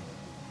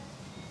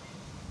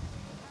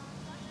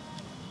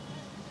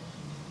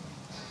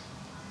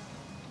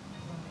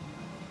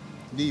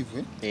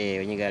live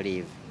onyiga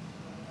live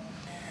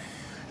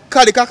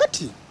kale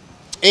kakati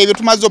ebyo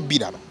tumaze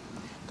obbiraba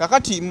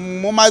kakati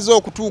mumaze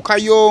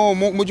okutuukayo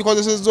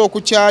mugikozesezza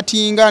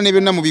okukyatinga ne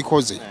byonna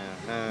mubikoze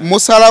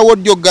musalawo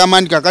ddyo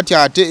ogamba nti kakati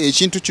ate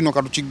ekintu kino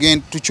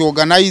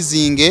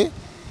tukyorganizinge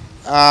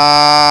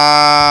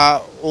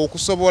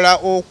okusobola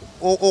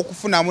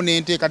okufunamu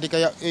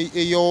n'enteekateeka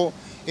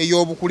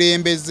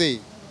ey'obukulembeze.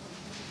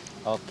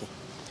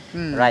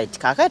 Right,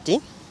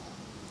 kakati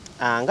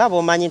nga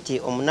bw'omanyi nti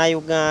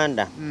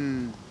Omunayuganda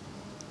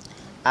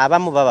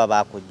abamu baba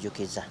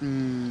bakujjukiza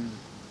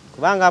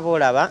kubanga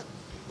boolaba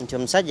nti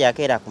omusajja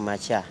yakeera ku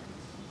makya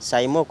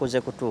Saimo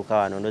okuze kutuuka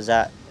wano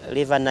ndoza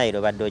River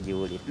Nile badde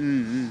ogiwulira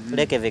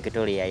Lake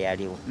Victoria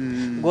yaliwo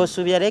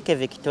gw'osuubira Lake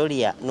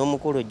Victoria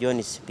n'omukulu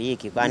John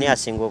Speak ani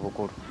asinga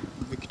obukulu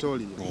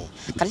Victoria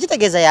kati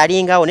kitegeeza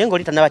yalingawo naye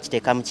ng'oli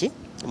tannabakiteeka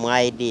mu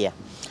idea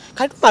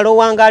kati tumala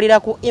owangaalira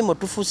ku IMO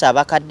tufuusa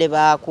abakadde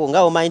baako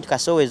nga omanyi nti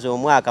kasoweza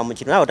omwaka mu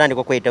kino nawe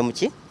otandika okweyita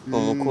muki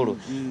omukulu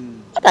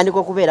batandika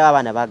okubeerawo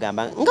abaana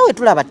bagamba nga we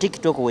tulaba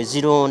TikTok we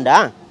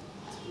zironda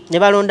ne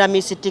balonda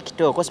Miss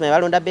TikTok osima ne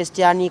balonda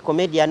Bestiani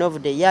Comedian of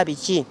the Year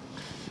biki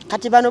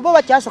kati bano bo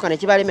bakyasooka ne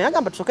kibalemera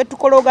agamba tusooke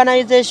tukola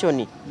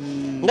organization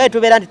nga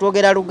tubeera nti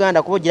twogera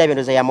Luganda kuba ogira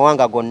byendoza ya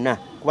mawanga gonna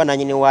kuba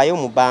nanyini waayo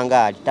mu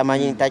Bangaali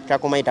tamanyi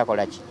takumanyi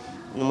takola ki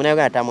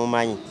Munnayuganda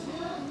tamumanyi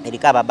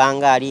eriko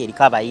Ababangaali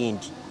eriko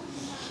Abayindi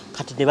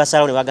kati ne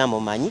basalawo ne bagamba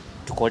omanyi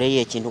tukoleyo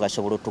ekintu nga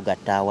kisobola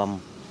otugatta awamu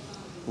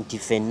nti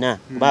ffenna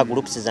kuba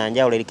groups za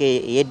njawulo eriko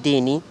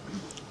ey'eddiini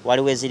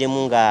waliwo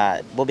ezirimu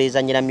nga bo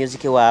bezannyira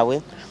music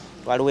waabwe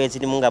waliwo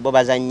ezirimu nga bo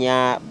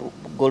bazannya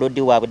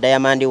golodi waabwe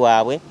diamond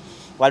waabwe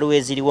waliwo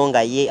eziriwo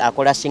nga ye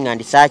akola sing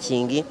and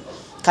searching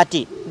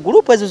kati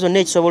group ezo zonna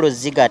ekisobola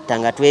ozigatta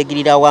nga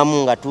twegirira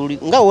wamu nga tuli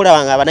nga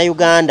olaba nga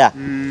Abannayuganda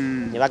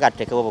ne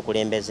bagatekewo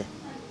obukulembeze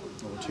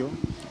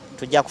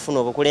tujja kufuna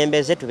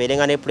obukulembeze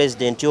tubeerenga ne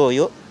president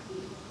oyo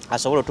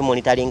asobola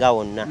otumonitalinga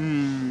wonna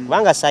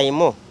kubanga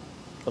Saimo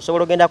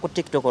osobola ogenda ku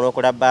TikTok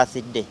n'okola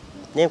birthday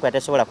n'enkola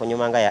tesobola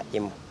kunyuma nga ya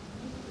IMO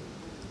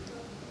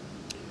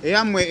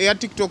eya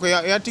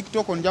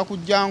TikTok nja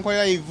kujja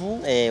nkola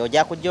live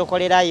ojja kujja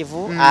okole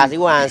live ali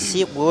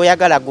wansi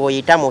gwoyagala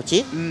gwoyita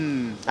muki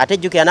ate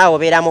jjukira naawe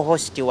obeera mu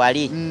host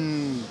wali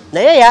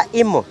naye ya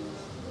IMO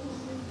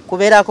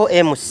kubeerako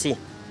MC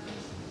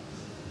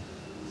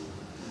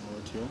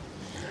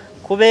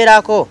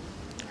kubeerako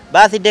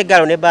birthday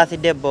girl ne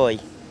birthday boy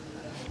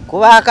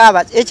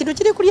kubaako ekintu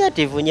kiri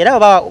creative nyera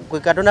oba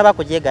Katonda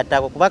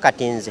bakugyegattako kuba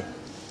katinze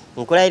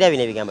nkulayira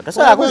bino ebigambo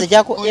tosobola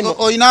kuzijjako IMO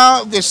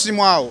oyina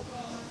essimu awo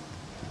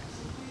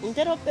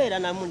ntera obeera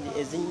namundi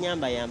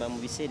ezinnyambayamba mu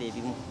biseera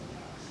ebimu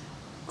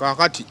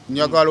kakati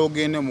njagala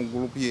ogende mu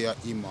gurupu ye ya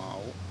IMO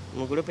awo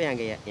mu gurupu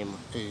yange ya IMO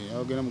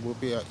ogende mu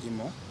gurupu ya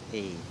IMO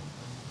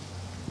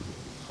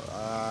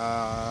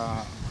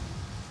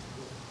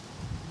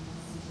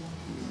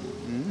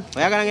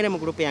oyagala ngende mu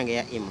gurupu yange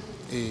ya IMO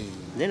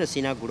neno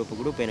sina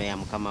gurupu eno ya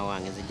mukama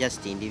wange nze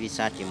just ndi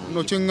research mu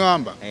no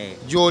kyengamba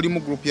gy'oli mu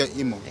gurupu ya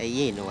IMO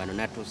yino wano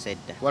natuuse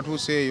dda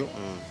watuuseeyo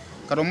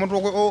kati omuntu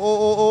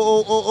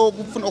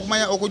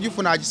okumanya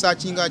okugifuna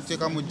agisaakinga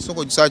ateeka mu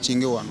kisoko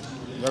gisaakinge wano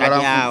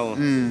kati awo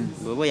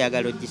bw'oba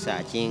oyagala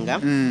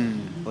ogisaakinga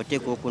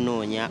oteeka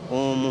okunoonya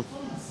omu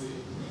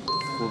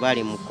ku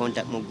bali mu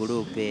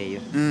gurupu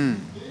eyo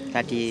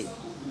kati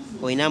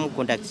olinamu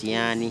contact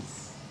yani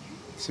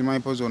simanyi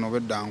pozi ono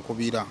obedda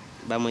nkubira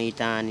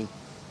bamuyitaani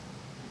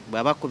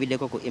bw'aba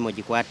akubiddeko ku IMO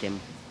gikwatemu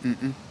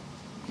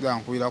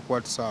nkubira ku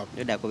WhatsApp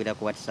yodda akubira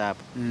ku WhatsApp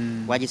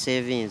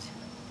wagisavinze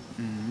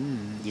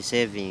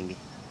gisavinge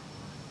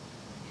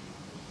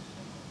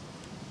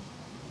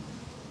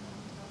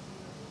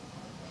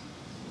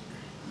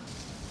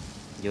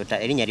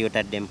erinnya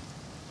lyotaddemu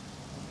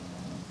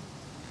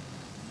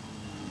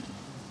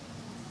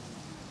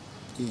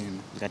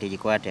kati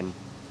gikwatemu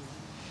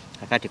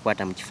kakati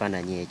kwata mu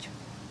kifaananyi ekyo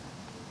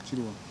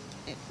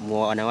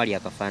wana wali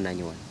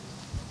akafaananyi wano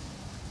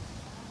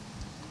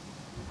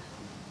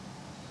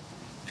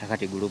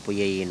kakati gurupu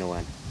ye yino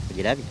wano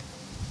ogirabye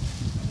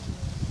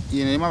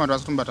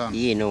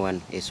yino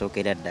wano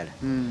esookera ddala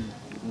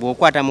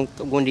bw'okwata mu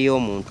gundi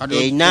y'omuntu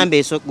enamba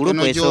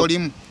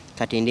gurupu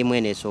kati ndi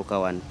mwene esooka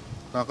wano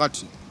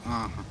kakati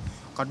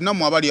kati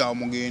nammwe abali awo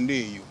mugende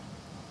eyo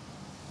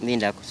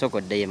linda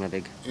sokoddeyo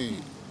emabega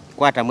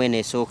kwata mwene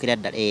esookera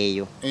ddala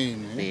eyo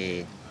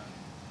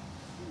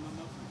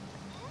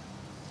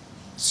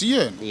si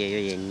yeno yeyo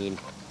yennyini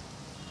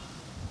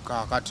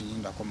kakati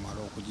yindako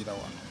mmala okugira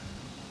wano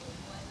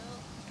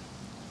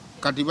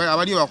kati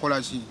abali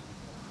bakola ki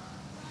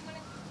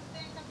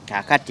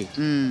kakati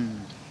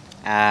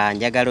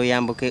njagala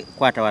oyambuke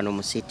kwata wano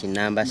mu siti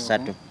namba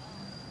 3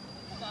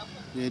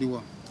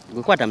 eriwa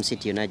gwekwata mu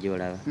siti yonna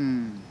gyolaba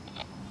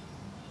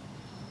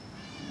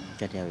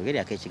kati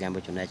awogerako ekigambo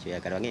kyonna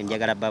kyoyagala wange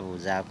njagala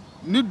babuuzaako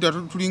nedda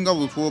tulinga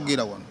bwe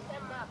twogera wano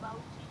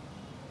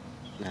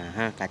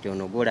kati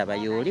ono gwolaba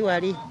yooli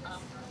wali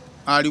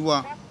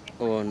aliwa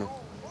ono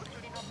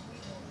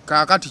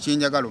kakati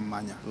kyenjagala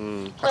ommanya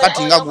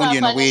kakati nga gundi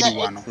eno bweri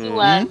wano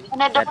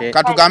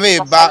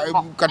katugambe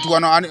kati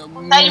wano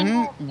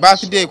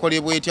birthday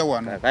ekolebwa etya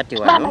wano kakati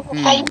wano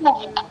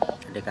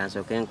leka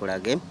nsooke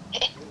nkulage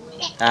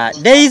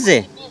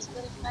Daisy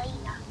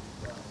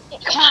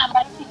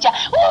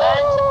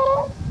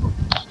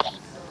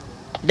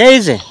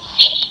Daisy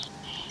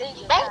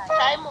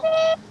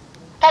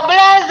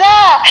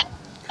Tablaza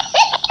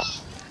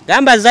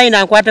gamba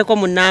Zaina nkwateko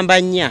mu namba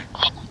 4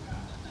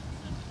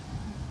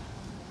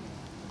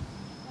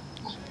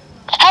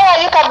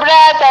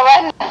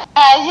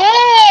 aye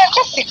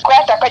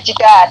kasikwata ko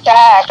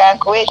kitata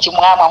kankuwe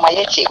kimwama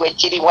mwaye kigwe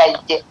kiri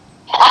wajje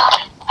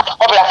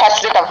obula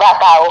kasire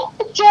kavakaawo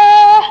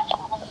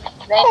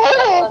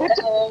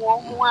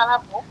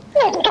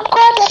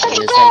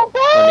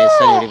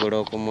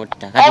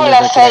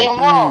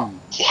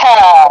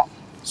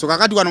so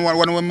kakati wano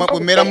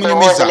wemera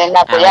munyumiza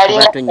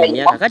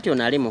kakati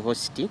ono ali mu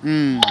hosti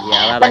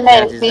yaba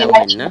bakyaziza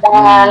wenna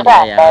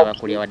yaba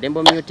bakulya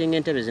wadembo muting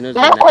entebe zino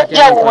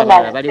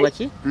zonna bali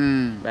waki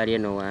bali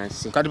eno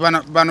wansi kati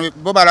bano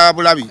bo balaba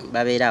bulabi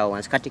babeerawo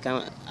wansi kati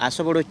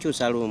asobola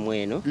okukyusa luumu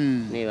eno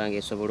nebanga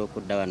esobola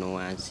okudda wano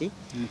wansi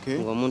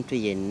ng'omuntu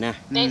yenna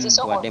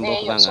wadembo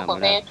okubanga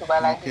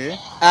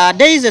mulaba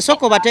Daisy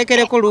esoko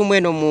bateekereko luumu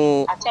eno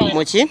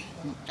muki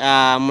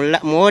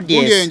mu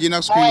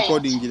audience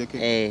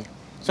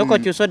soko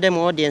kyusodde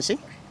mu audience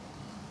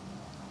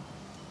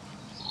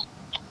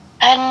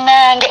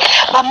anange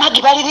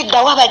bamagi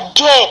baliriddawa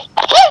bajje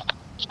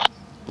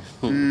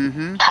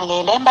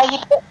kangende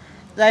mbayite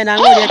zaina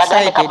ngoli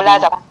excited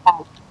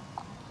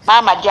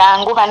mama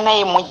jangu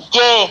banaye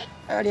mujje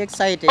ali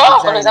excited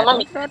zaina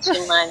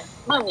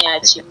mami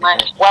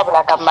achimani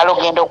wabula kamalo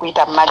genda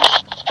okuyita magi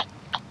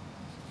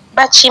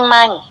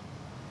bachimanyi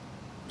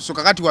so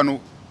kakati wano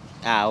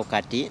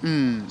kati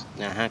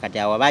kati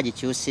awo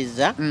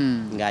bagikyusizza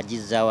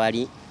ng'agizza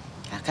wali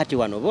akati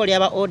wano booli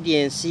aba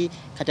audience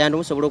kati andu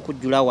musobola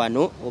okujjula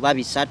wano oba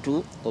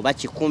 3 oba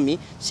 10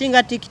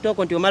 singa TikTok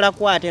nti omala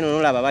kwate eno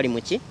nolaba bali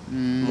muki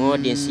mu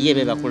audience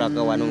yebe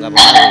bakulaga wano nga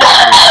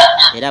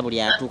era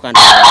buli atuuka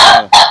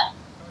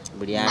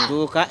buli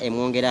atuuka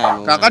emwongera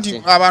wano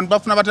kakati abantu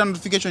bafuna batana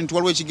notification nti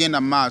waliwo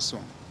ekigenda mu maaso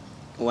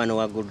wano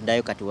waggulu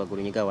ddayo kati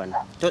waggulu nyiga wano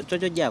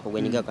kyojjako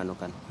gwe nyiga kano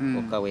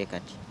okawe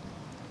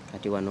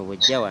kati wano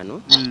bojja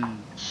wano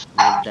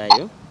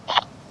noddayo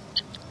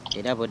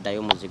era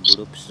boddayo mu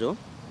zigroup zo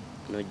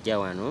nojja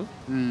wano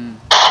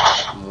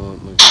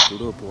mu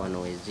zigroup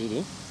wano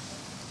weziri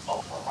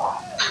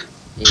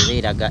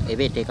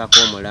eba eteekako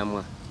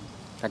omulamwa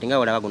kati nga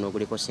olaba guno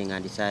oguliko singa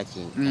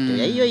ndisaking kati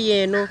yayiyo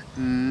yeeno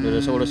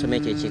osobola osoma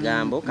ekyo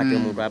ekigambo kati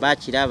omuntu aba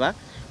akiraba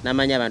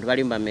n'amanya abantu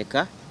bali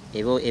mubameka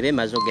eba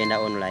emaze okgenda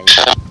online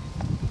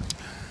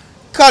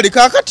kale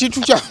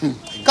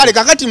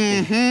kakati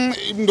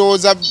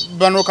ndowooza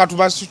bano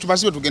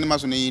katubasibe tugende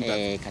maaso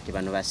neyinta kati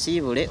bano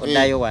basiibule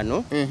oddayo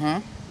wano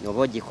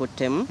oba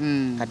ogikuttemu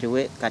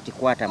kati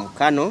kwata mu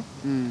kano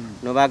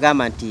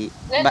nobagamba nti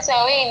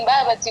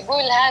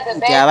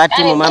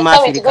abatimu mama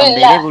Africa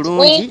mbeere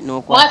bulungi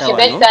n'okwata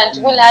wano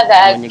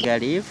onyiga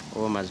live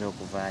oba omaze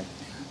okuvaayo.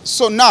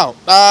 So now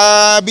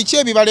biki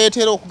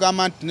ebibaleetera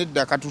okugamba nti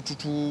nedda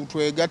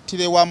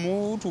twegattire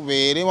wamu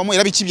tubeere wamu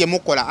era biki bye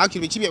mukola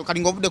actually biki kali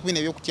ng'ovudde ku bino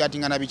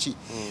ebyokukyatinga na biki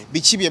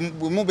bye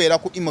mubeera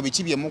ku IMO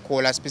biki bye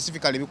mukola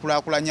specifically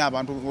bikulaakulanya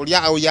abantu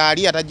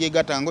yali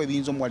atajjegatta ngo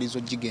ebiyinza omuwalizo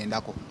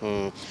gigendako.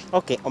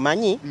 Okay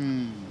omanyi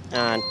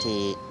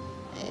nti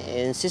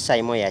ensi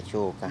IMO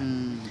yakyuka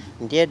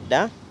nti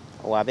edda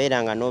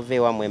wabeeranga nova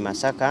ewamu e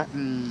Masaka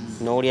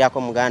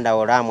n'owulirako muganda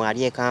olaamu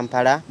ali e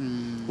Kampala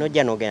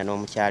nojja n'ogenda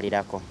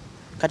n'omukyalirako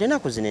kati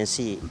ennaku zino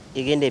ensi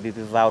egenda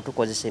ebibivaawo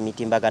tukozesa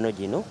emitimbagano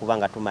gino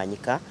kubanga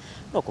tumanyika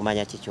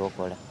n'okumanya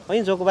kikyokola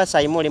oyinza okuba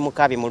IMO oli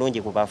mukabi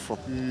mulungi ku bafu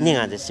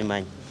ninga nze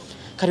simanyi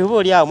kati oba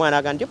oli awo mwana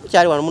aga nti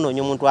mukyali wano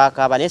munoonya omuntu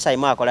akaaba naye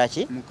IMO akola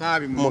ki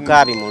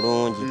mukabi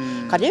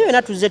mulungi kati ebyo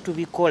byonna tuzze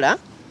tubikola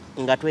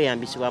nga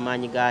tweyambisibwa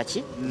amaanyi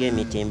gaki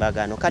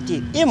g'emitimbagano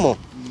kati IMO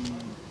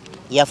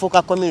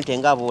yafuuka community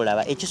nga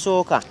boolaba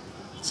ekisooka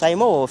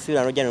IMO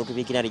woofiirwa n'ojja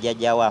n'otubiikira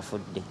lijjajjaawo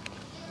afudde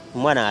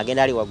omwana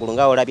agenda ali waggulu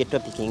nga olabye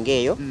topic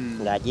ng'eyo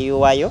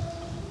ng'agiyiwayo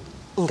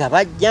nga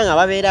bajja nga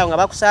babeerawo nga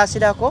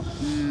bakusaasirako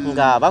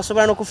nga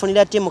basobola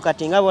n'okufunira ttiimu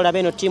kati nga boolaba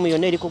eno ttiimu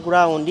yonna eri ku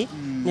ground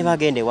ne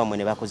bagenda ewammwe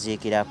ne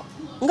bakuziikirako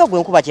nga gwe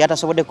nkuba kye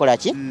yatasobodde kukola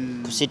ki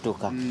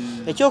kusituka.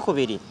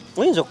 Ekyokubiri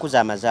oyinza okukuza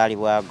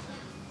amazaalibwa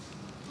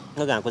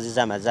go nga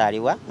nkuziza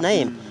amazaalibwa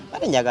naye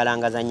bale njagala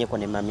ngazannyeko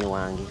ne mami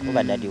wange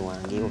oba dadi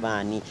wange oba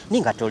ani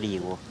ninga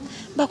toliiwo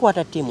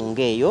bakwata ttiimu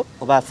ng'eyo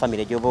oba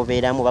famire gy'oba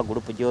obeeramu oba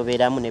gurupu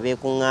gy'obeeramu ne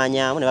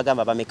beekuŋŋaanyaamu ne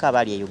bagamba bameka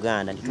abali e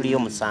Uganda nti tuliyo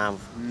 7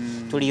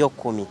 tuliyo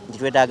 10 nti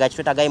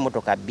twetaaga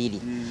emmotoka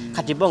 2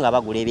 kati bo nga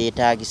bagula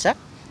ebyetaagisa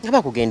nga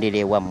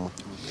bakugendera ewammwe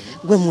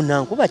gwe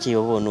munankuba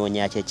kyeyoba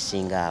onoonya ki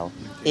ekisingaawo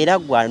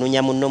era gwe anoonya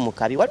munno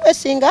mukabi waliwo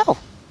esingaawo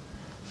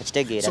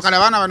okitegeera so kale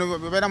abaana bano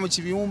bebeera mu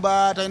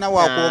kibiyumba talina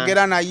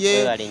wakwogera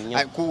naye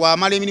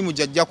wamala emirimu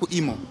jajja ku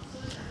IMO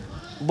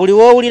buli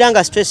woowulira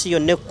nga stress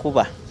yonna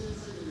ekkuba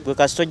bwe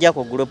kasita ojja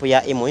ku gurupu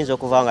ya IMO oyinza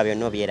okuvaawo nga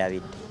byonna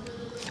obyerabidde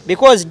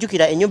because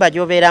jjukira ennyumba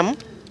gy'obeeramu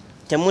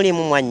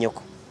temulimu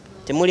mwannyoko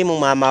temulimu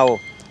maamawo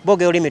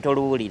boge olimi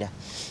toluwulira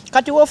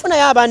kati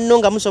woofunayo abanno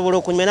nga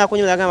musobola okunyuma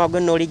nakunyuma agamba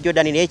gwe n'oli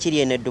Jordan naye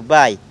kiri eno e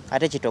Dubai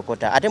ate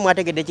kitokota ate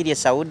mwategedde kiri e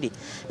Saudi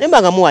naye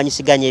mbanga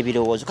muwanyisiganya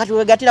ebirowoozo kati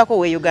wegatirako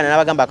we Uganda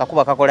n'abagamba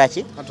akakuba kakola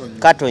ki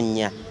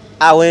katonnya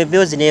awo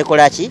embyozi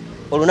neekola ki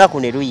olunaku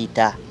ne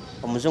luyita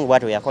omuzungu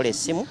bw'ati we yakola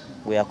essimu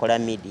bwe yakola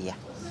media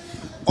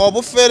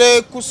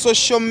obufere ku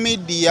social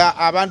media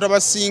abantu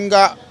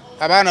abasinga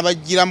abaana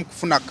bajjira mu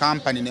kufuna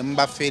kampani ne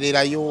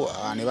mubafererayo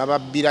ne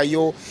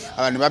bababbirayo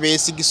ne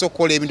babeesigisa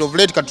okukola ebintu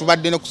ovuleti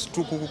katubadde ne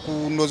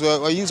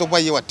oyinza okuba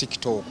ye wa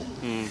TikTok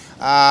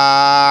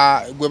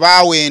gwe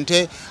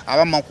baawente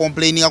abamu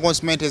complaining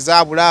consumate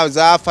zaabula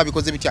zaafa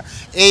bikoze bitya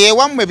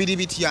ewammwe biri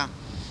bitya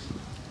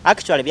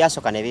actually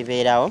byasooka ne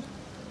bibeerawo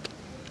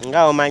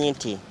nga omanyi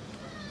nti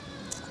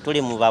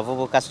tuli mu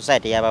bavubuka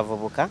society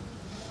y'abavubuka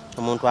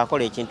omuntu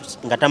akola ekintu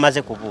nga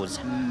tamaze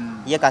kubuuza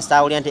ye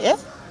kasitawulira nti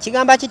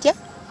kigamba kitya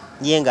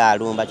ye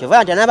ng'alumba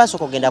kyova nti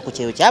anabasooka okugenda ku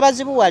kyeyo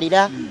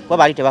kyabazibuwalira kuba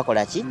baali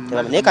tebakola ki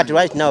naye kati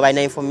lwali nabo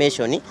balina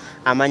information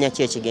amanya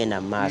ki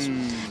ekigenda mu maaso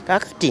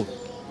kakati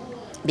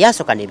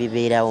byasooka ne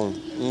bibeerawo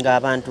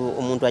ng'abantu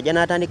omuntu ajja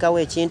n'atandikawo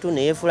ekintu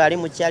neyeefula ali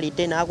mu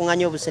kyalite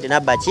n'akuŋŋanya obusente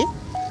nabba ki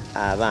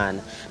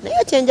abaana naye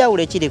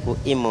ekyenjawulo ekiri ku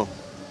IMO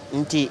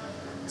nti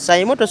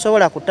sayimo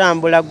tosobola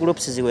kutambula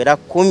groups ziwera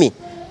 10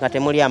 nga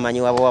temuli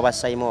amanyi wabo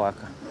wabasayimo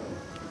waka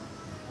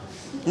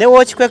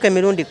newo kikweka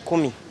emirundi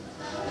 10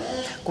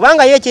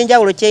 kubanga ye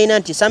ekyenjawulo kyeyina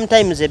nti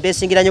sometimes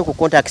ebesingira nnyo ku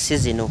contacts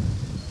zino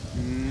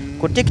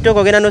ku TikTok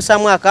ogenda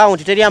nosamu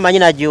account teri amanyi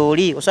na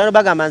gyoli osobola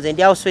bagamba nze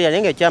ndi Australia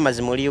naye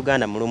ekyamazima oli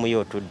Uganda mulumu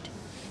y'otudde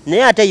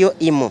naye ate yo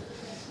IMO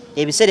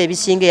ebiseera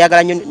ebisinga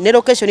eyagala nnyo ne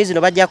location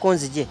zino bajjako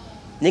nzije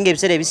naye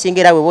ebiseera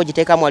ebisinga era bwe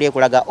bogiteekamu ali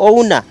ekulaga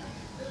owuna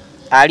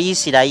ali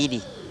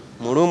Isirayiri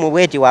mulumu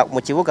bweti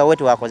mu kibuga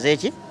bweti wakoze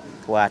eki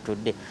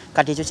watudde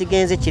kati ekyo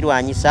kigenze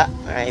kirwanyisa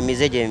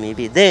emizejo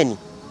emibi then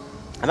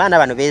abaana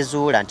bano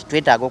bezuula nti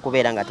twetaaga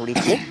okubeera nga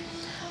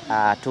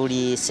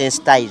tuli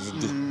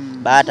sensitized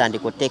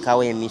baatandika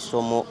okuteekawo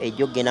emisomo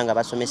egyogenda nga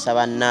basomesa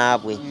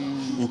bannaabwe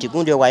nti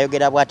gundi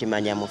owayogera bwati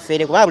manya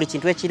mufere kuba buli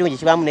kintu ekirungi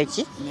kibamu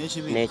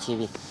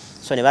n'ekibi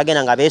so ne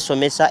bagenda nga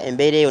beesomesa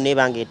embeera eyo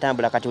nebanga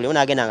etambula kati buli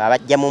agenda nga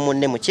bajja mu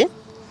munne muki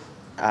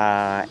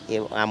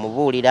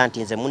amubuulira nti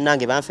nze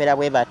munnange banfeera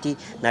bwe bati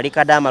nali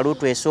Bakadama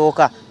luutu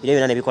esooka biro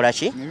byonna ne bikola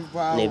ki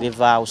ne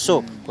bivaawo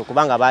so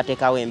kubanga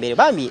baateekawo embeera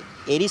bambi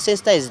eri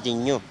sensitized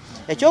nnyo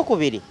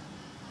ekyokubiri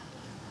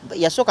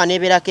yasooka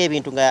nebeerako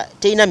ebintu nga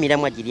terina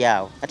miramwa giri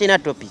awo ate na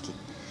topic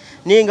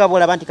ninga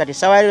bolaba nti kati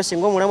sawa leero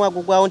singa omulamwa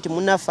gugwawo nti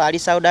munnaffe ali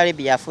Saudi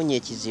Arabia afunye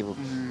ekizibu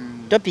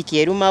topic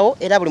erumawo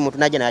era buli muntu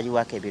najja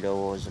nagiwaako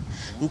ebirowoozo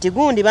nti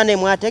gundi bane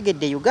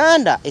mwategedde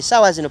Uganda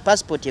essaawa zino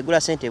passport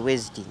egula sente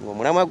bweziti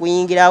ng'omulamwa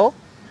guyingirawo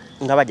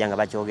nga bajja nga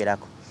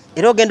bakyogerako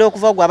era ogenda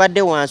okuva gwe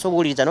abadde wansi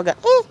obuwuliriza noga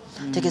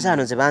tekeza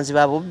ano nze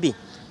banziba bubbi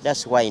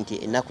that's why nti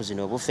ennaku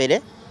zino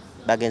obufere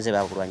bagenze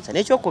babulwanyisa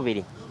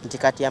n'ekyokubiri nti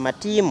kati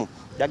amatiimu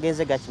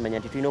gagenze gakimanya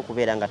nti tulina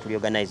okubeera nga tuli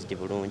organized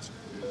bulungi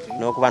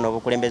n'okuba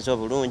n'obukulembeze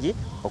obulungi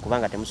okuba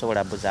nga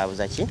temusobola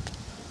buzaabuza ki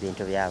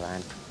bintu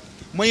by'abantu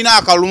mulina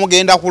akalulu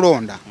mugenda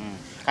kulonda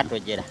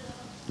katojera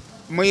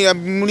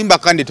muli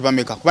bakandidate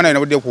bameka kuba nayo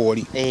nabudde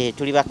kuoli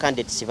tuli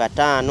bakandidates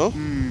 5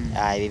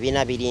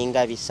 ebibiina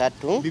biringa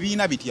 3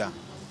 bibiina bitya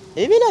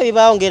ebibiina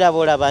bibaawo ngera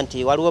bolaba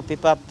nti waliwo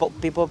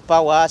people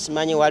power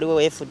simanyi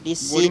waliwo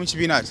FDC oli mu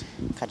kibiina ki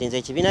kati nze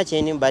ekibiina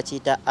kyeni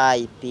bakiyita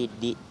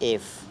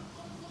IPDF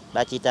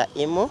bakiyita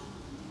IMO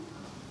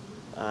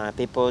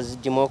People's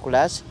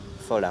Democracy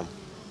Forum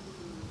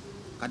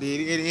kati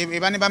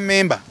ebane ba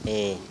member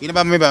ina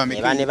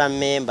ba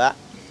member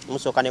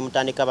musooka ne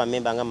mutandika ba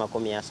member nga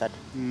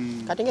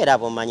 30 kati ngera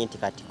abo manyi nti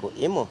kati ku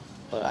IMO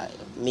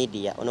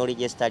media ono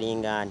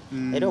registering ani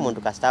era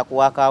omuntu kasita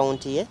ku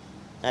account ye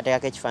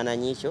nateekako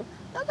ekifaananyi ekyo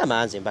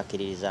nagamba nze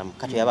mbakiririzamu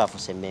kati yaba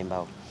afuse member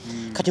wo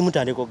kati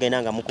mutandika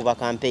okugenda nga mukuba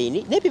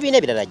campaign n'ebibiina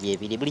ebirala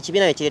gyebiri buli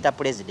kibiina ne kireeta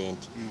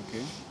president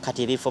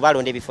kati ebifo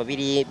balonda ebifo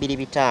biri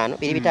 5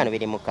 biri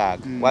 6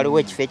 waliwo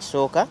ekifo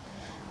ekisooka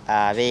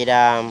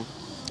abeera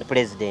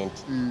president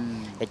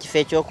ekifo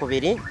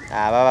ekyokubiri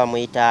baba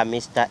muyita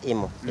Mr.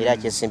 IMO era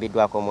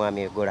kyesimbiddwako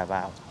omwami egola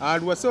baawo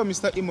aliwasewo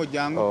Mr. IMO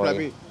jangu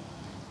kulabe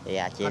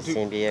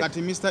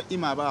kati Mr.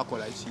 IMO aba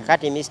akola ki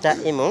kati Mr.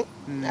 IMO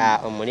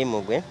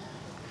omulimu gwe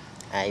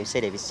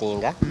ebiseera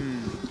ebisinga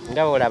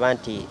nga olaba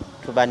nti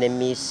tuba ne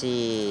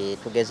misi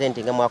tugeze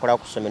nti nga mwakola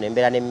ku ssomero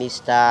embeera ne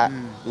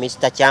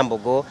Mr.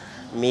 Kyambogo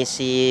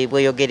misi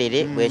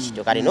bweyogerere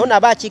bwekityo kati nono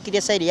aba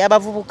akiikirira sayidi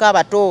y'abavubuka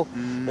abato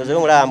nozolo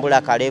mulaba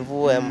mbula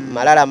kalevu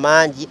malala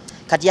mangi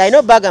kati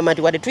alina bagamba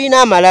nti wadde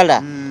tulina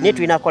amalala naye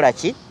tulina kola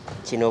ki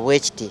kino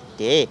bwekiti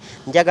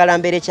njagala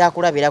mbeera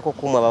ekyakulabirako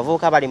kumwe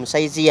abavubuka bali mu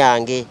sayizi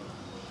yange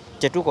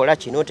tetukola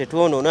kino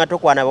tetwonoona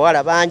tokwana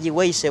bawala bangi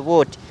weeyise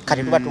bwoti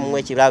kati tuba tumuwa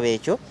ekirabo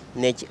ekyo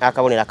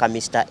akabonera ka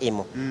Mr.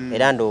 IMO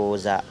era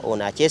ndowooza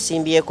ono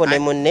akyesimbyeko ne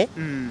munne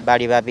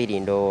bali babiri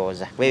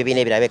ndowooza bwe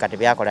bibiina ebirabe kati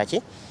byakola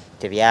ki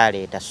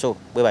tebyaleeta so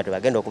bwe bato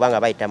bagenda okuba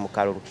nga bayita mu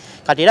kalulu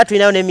kati era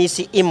tulinayo ne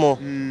Miss IMO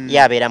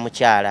yabeera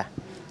mukyala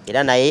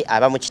era naye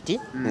aba mu kiti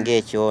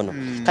ng'ekyono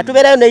kati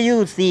tubeerayo ne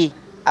youth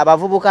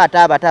abavubuka ate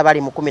abato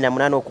abali mu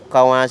 18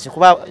 okukka wansi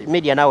kuba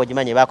media naawe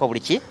ogimanye baako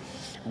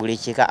buli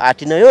kika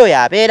ati naye oyo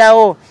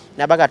abeerawo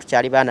nabaga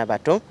tukyali baana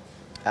bato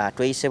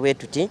tweyise bwe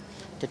tuti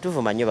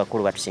tetuvuma nnyo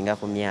bakulu batusinga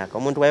ku myaka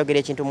omuntu wayogera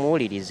ekintu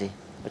muwulirize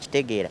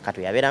okitegeera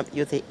kati yabeera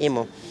youth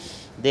IMO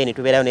then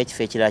tubeerayo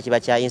n'ekifo ekirala kiba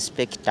kya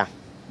inspector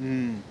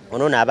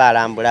ono naaba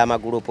alambula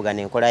amagurupu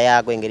gano enkola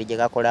yaago engeri gye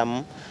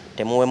gakolamu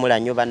temuwemula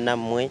nnyo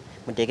bannammwe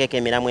muteekeko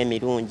emiramu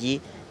emirungi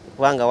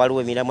kubanga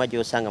waliwo emiramu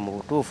gy'osanga mu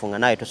butuufu nga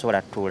nawe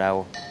tosobola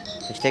tutuulawo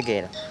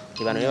ekitegeera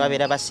nti bano ne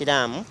babeera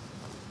basiraamu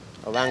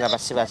obanga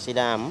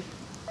basiraamu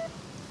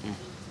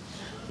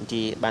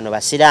nti bano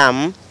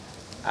basiraamu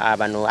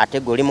bano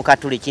ate gwe oli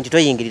mukatuliki nti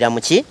toyingirira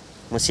muki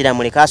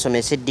musiraamu leka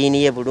asomesa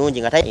eddiini ye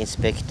bulungi nga tayi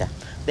inspector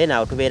then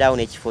awo tubeerawo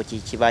n'ekifo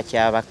kiba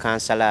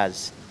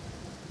ky'abakansalars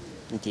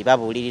nti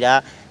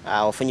babuulirira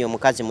ofunye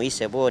omukazi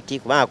muyise booti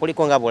kubanga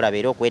kuliko nga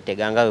bw'olabeera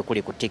okwetega nga we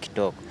kuli ku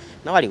TikTok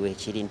nawaliwo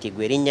ekiri nti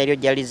gwe erinnya lyo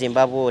gyali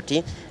zimba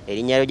booti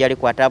erinnya lyo gyali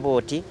kwata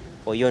booti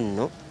oyo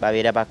nno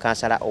babeera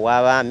bakansala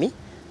ow'abaami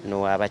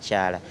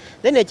n'owabakyala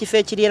then ekifo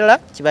ekirala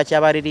kiba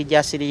kyaba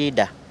religious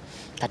leader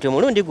kati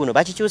omulundi guno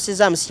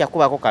bakikyusizaamu si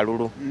kyakubako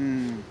kalulu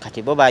kati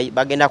bo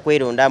bagenda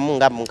kwerondamu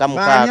nga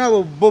baani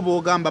abo bo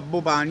b'ogamba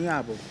bo baani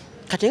abo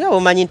kati nga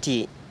bomanyi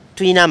nti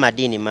tulina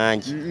amadiini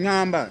mangi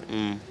ngamba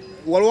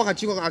waliwo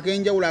akakiiko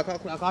ak'enjawulo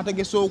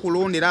akategese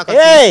okulondera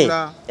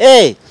akakiikula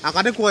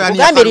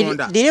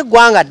akatekoyaniyalonda liri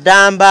ggwanga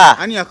ddamba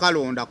ani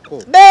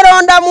yakalondako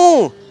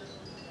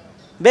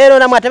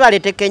beerondamu ate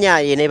baleete Kenya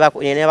yene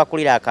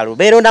bakulira akalulu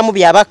beerondamu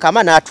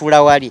byabakama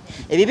n'atuula wali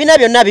ebibiina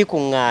byonna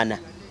bikuŋŋaana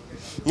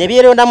ne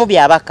byerondamu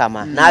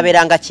byabakama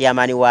n'abeera nga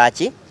kiyamani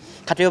waaki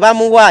kati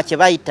bamuwa kye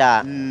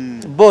bayita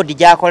board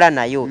gyakola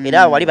nayo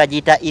era wali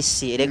bagiyita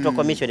EC Electoral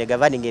Commission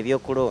governing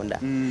ebyokulonda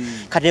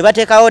kati ne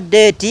bateekawo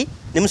date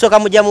ne musooka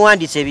mujja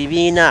muwandiisa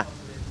ebibiina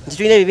nti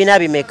tulina ebibiina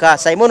bimeka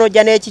Simon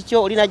ojja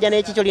n'ekikyo olinajja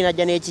n'ekikyo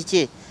olinajja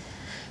n'ekiki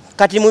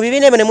kati mu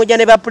bibiina ebyo ne mujja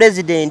ne ba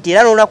president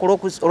era n'olunaku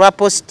olwa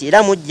post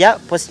era mujja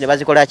post ne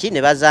bazikola ki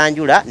ne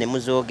bazanjula ne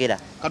muzoogera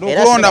kati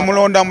okulonda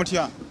mulonda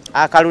mutya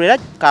akalulu era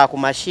ka ku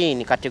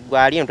machine kati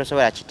gwali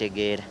ntosobola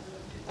kitegeera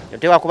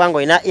otewa kubanga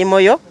olina IMO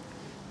yo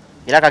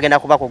era kagenda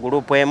kuba ku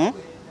group emu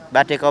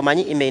bateeka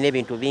omanyi email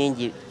n'ebintu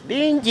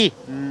bingi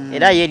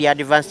era yeri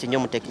advanced nnyo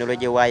mu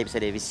technology wayo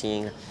ebiseera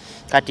ebisinga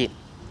kati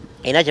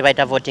ina kye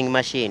bayita voting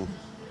machine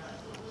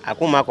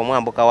akuma ako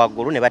mwambuka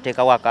waggulu ne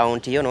bateekawo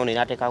account yo noono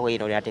inateekawo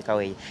eyo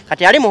inateekawo eyo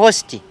kati ali mu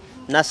host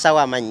nassawo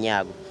amannya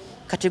ago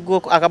kati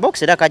gwo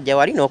akabox era kajja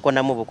wali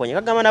n'okonamu bukonye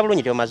kagamba na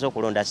bulungi tomaze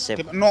okulonda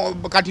ssebo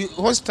kati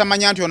host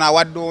amanya nti ono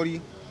awadde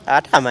oli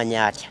ate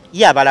amanya atya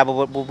ye abala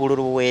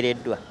bululu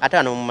buweereddwa ate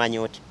anomumanyi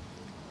oti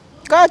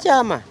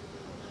kakyama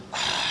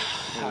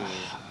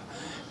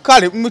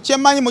kale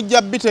mukyemanyi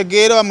mujja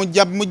bitegeera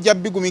mujja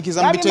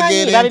bigumikiza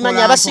mubitegeere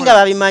babimanyi abasinga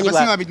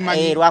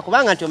babimanyi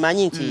lwakubanga nti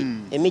omanyi nti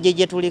emije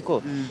gye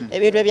tuliko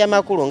ebintu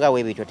ebyamakulu nga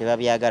weebityo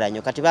tebabyagala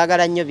nnyo kati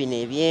baagala nnyo bino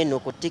ebyeno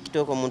ku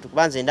TikTok omuntu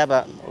kubanze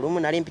ndaba olumu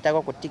nali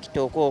mpitako ku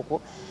TikTok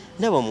okwo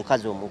ndaba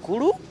omukazi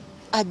omukulu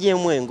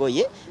agyemu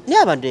engoye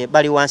naye abantu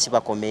bali wansi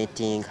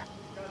bakomentinga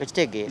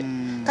ekitegeera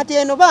kati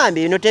eno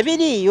bambi bino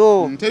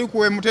tebiriiyo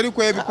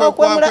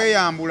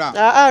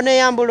kweyambula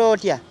neyambula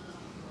otya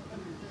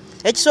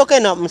ekisooka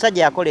eno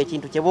omusajja yakola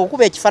ekintu kye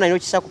bw'okuba ekifaananyi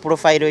okisa ku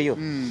profile yo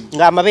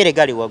ng'amabeere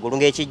gali waggulu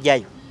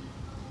ng'ekijjayo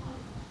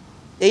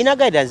erina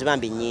guidance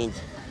bambi nnyingi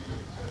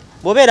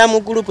bw'obeera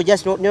mu group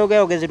just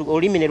n'ogeyogeza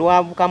olulimi ne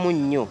lwabukamu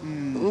nnyo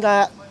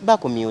nga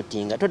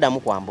bakumyutinga toddamu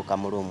kwambuka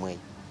mu lumu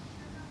eyo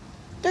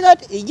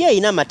ye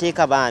erina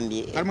amateeka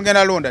bambi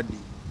mugenda londa ddi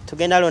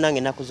tugenda londa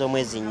ng'ennaku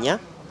z'omwezi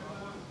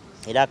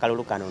 4 era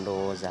akalulu kano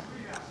ndowooza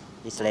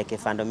it's like a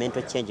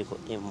fundamental change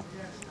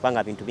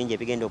kubanga bintu bingi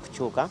ebigenda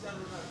okukyuka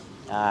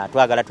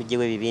twagala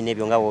tujjewo ebibiina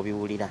ebyo nga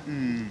bw'obiwulira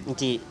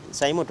nti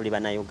Simon tuli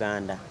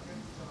bannayuganda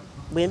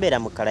bwe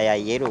mbeera mu kkala ya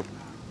yero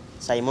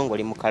Simon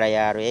ng'oli mu kkala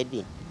ya red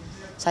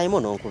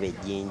Simon onkuba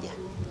ejjinja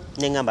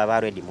ne ngamba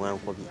aba red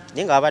mwankubye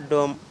naye nga wabadde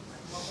omu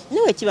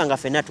naye wekiba nga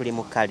ffenna tuli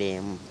mu kkala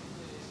emu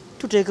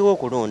tuteekewo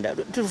okulonda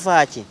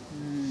tufaaki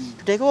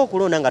tuteekewo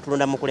okulonda nga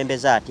tulonda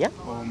mukulembeze atya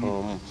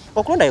omu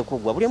okulonda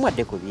yekuggwa buli omu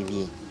adde ku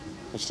bibye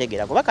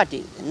ekitegeera kuba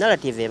kati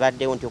narrative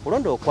ebaddewo nti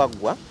okulonda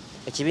okwaggwa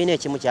ekibiina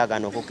ekimu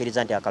kyagaana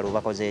okukkiriza nti akalulu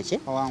bakoze eki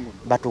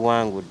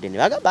batuwangudde ne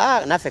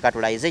bagamba naffe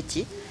katulayize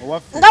ki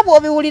nga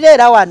bw'obiwulira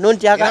era wano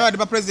nti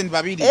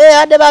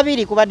adde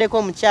babiri kubaddeko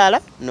omukyala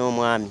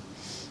n'omwami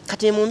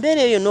kati mu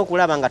mbeera eyo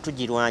n'okulaba nga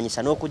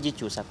tugirwanyisa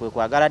n'okugikyusa kwe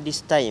kwagala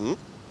this time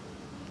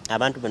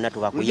abantu bonna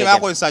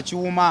tubakuyebakozesa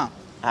kiwuma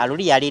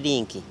luli yali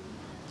linki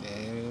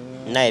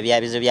naye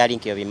ebyabizo bya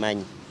linki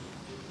obimanyi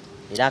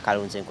era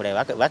akalunze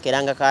enkola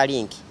bakeranga ka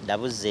linki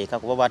dabuzzeeka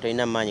kuba bw'ato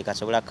olina maanyi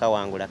kasobola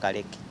kukawangula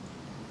kaleke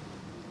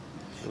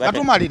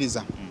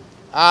katumaliriza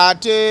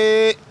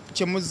ate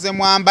kyemuzze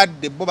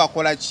mwambadde bo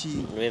bakola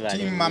ki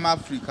team Mama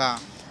Africa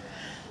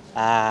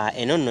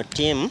eno nno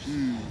team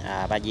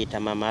bagiyita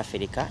Mama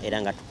Africa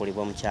era nga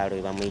tukulibwa omukyalo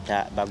we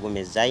bamuyita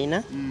Bagume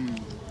Zaina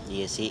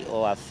ye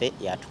CEO waffe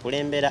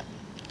yatukulembera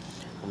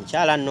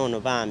omukyala nno ono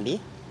bambi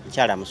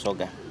mukyala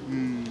musoga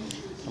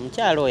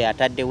omukyalo oyo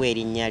ataddewo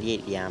erinnya lye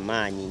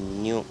lyamaanyi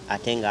nnyo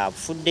ate nga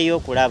afuddeyo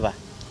okulaba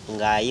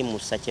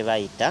ng'ayimusa kye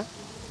bayita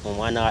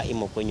omwana wa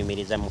IMO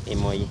kwenyumiriza mu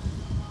IMO ye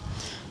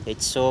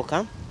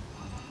ekisooka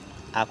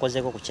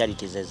akozeko ku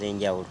charities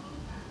ez'enjawulo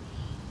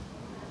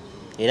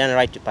era na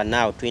right pa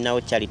now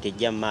tulinawo charity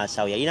ejja mu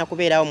maaso awo yalina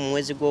kubeerawo mu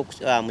mwezi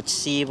mu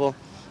kisiibo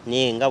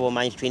naye nga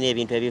bw'omanyi tulina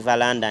ebintu ebiva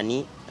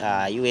London,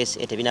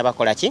 USA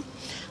tebinabakola ki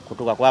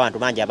kutuuka kuba abantu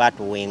bangi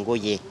abaatuwa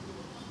engoye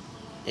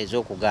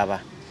ez'okugaba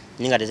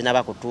ninga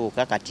tezinaba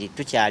kutuuka kati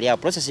tukyali awo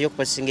process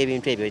y'okuposinga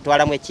ebintu ebyo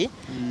etwalamu eki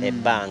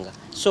ebbanga.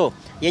 So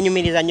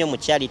yenyumiriza nnyo mu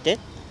charity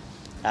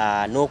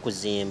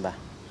n'okuzimba.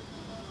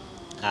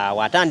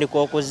 Watandika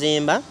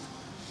okuzimba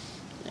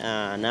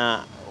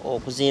na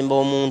okuzimba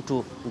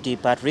omuntu nti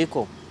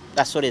Patrico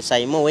kasole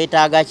Saimo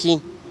weetaaga ki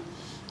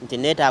nti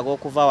neetaaga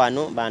okuva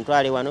wano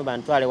bantwale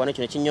wano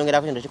kino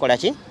kinyongerako kino kikola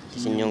ki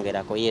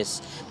kinyongerako.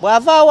 Yes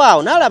bw'avaawo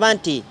awo n'alaba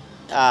nti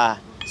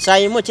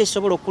Saimo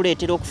kyekisobola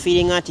okuleetera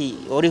okufiiringa nti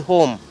oli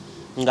home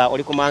nga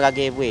oli ku mawanga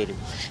g'ebweru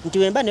nti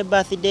wemba ne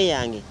birthday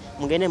yange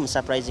mugende mu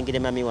surprisingire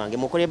mami wange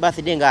mukole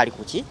birthday nga ali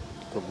kuki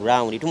ku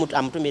ground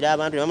amutumira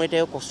abantu ne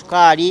bamuleetayo ku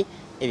sukaali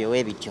ebyo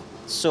webityo.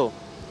 So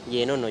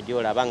yeno no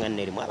gyolaba nga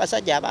nerimu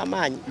abasajja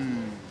ab'amaanyi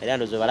era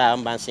ndozo balaba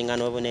bansinga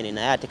n'obunene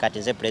naye ate kati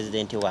nze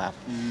president waabwe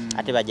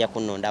ate bajja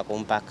kunnonda ku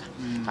mpaka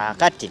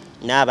kati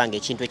naabanga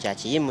ekintu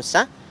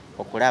ekyakiyimusa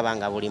okulaba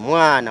nga buli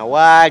mwana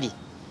waali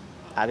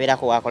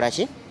abeerako wakola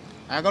ki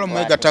ayagala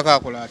omwegattako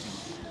akola ati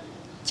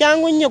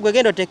kyangu nnyo gwe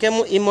genda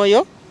otekemu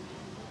imoyo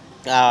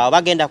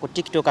bagenda ku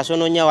TikTok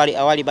asonoonya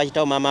awali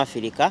bakitawo Mama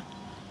Africa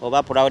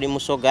oba Proud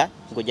Musoga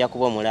ng'ojja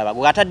kuba omulaba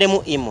gwe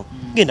ataddemu imo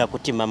genda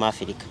kuti Mama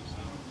Africa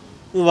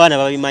baana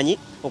babimanyi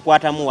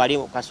okwatamu wali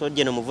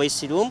kasojje no mu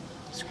voice room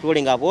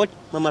scrolling about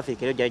Mama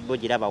Africa ero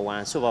jabogiraba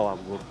wansi oba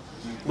waggulu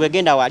gwe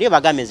genda wali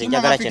obagambe nze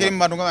njagala kino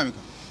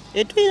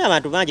tulina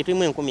abantu bangi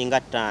tulimu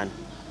 15,000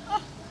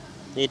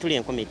 tuli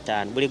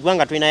 15,000 buli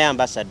ggwanga tulinayo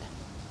ambassador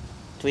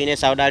tulina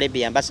Saudi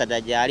Arabia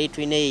ambassador gyali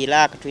tulina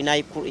Iraq tulina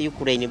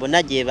Ukraine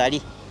bonna gye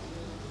bali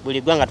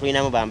buli ggwanga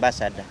tulinamu ba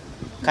ambassador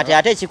kati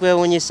ate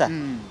ekikwewunyisa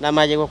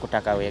n'amagye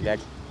g'okutaka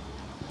weegali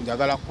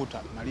njagala kuta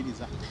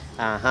maliriza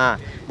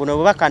buno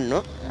bubaka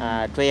nno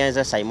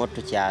tweyanza Saimo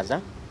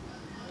tukyaza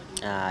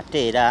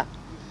ate era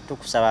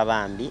tukusaba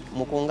bambi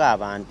mukunga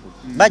abantu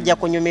bajja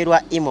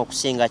kunyumirwa imo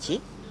okusinga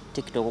ki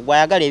TikTok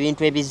gwayagala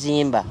ebintu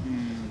ebizimba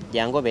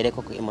jangu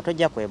obeereko ku imo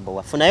tojja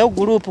kwebowa funayo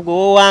gurupu gwe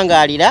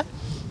wowangalira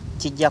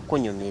kijja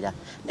kunyumira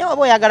naye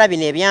oba oyagala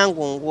bino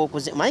ebyangungu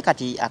manyi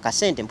kati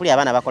akasente mpuli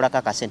abaana bakolako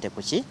akasente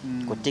kuki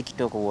ku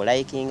TikTok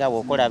wolikinga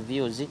wokola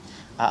views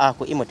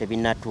ku imo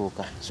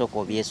tebinatuuka sooka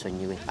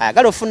obyesonyiwe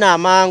ayagala ofuna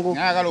amangu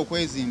ayagala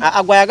okwezimba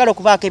agwayagala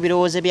okubaako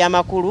ebirowoozo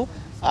by'amakulu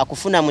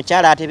akufuna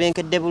mukyala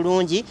atebenkedde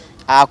bulungi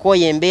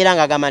akoye embeera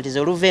ng'agamba nti ze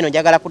oluva eno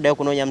njagala kuddayo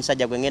kunoonya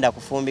musajja gwe ngenda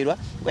kufumbirwa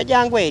gwe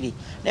jangu eri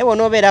naye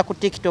bw'onoobeera ku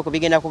TikTok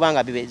bigenda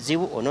kubanga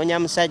bizibu onoonya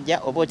musajja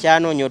oba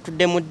okyanoonya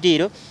otudde mu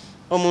ddiiro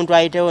omuntu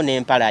ayitewo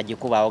n'empale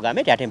agikuba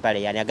ogambe nti ate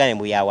empale yani agambe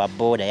mbu ya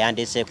waboda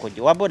yandeseeko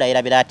gyo waboda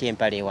yerabira ate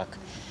empale ewaka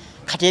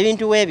kati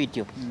ebintu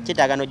weebityo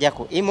kitaaga nojja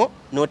ku imo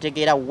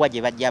n'otegeera wa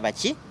gye bajja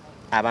baki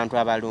abantu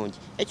abalungi.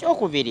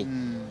 Ekyokubiri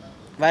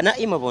bana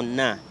imo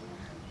bonna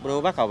buno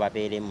bubaka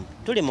bubabeeremu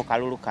tuli mu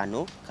kalulu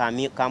kano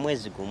ka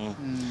mwezi gumu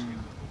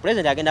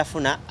pulezidenti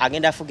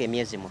agenda afuga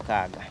emyezi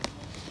 6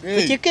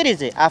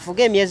 mukikkirize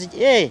afuga emyezi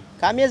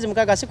ka myezi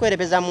 6 si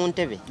kwerebeza mu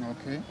ntebe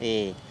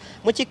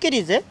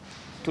mukikkirize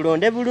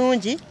tulonde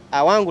bulungi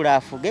awangula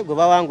afuge gwe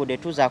bawangudde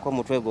tuzaako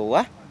omutwe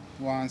gwe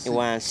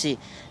wansi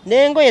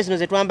n'engoye zino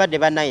ze twambadde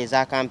bannaye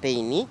za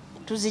kampeyini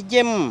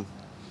tuziggyemu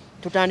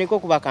tutandika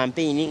okuba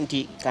kampeyini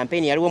nti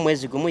kampeyini yaliwo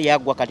mwezi gumu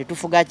yaggwa kati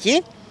tufuga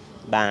ki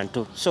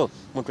bantu so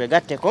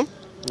mutwegatteko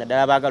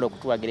naddala baagala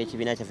okutuwagira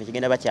ekibiina kyaffe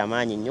kigenda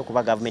bakyamaanyi nnyo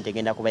kuba gavumenti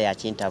egenda kuba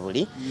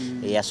yakintabuli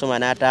eyasoma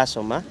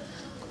n'ataasoma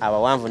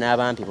abawanvu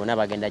n'abampi bonna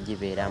bagenda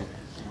gibeeramu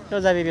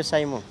toza bibyo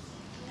Saimo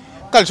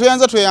kale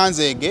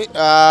tweyanzeege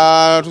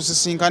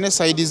tusisinkane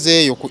saidi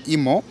zeeyo ku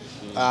imo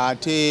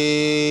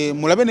ate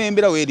mulabe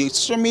n'embeera weeri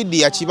social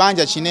media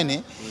kibanja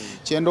kinene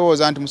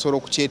kyendowooza nti musobola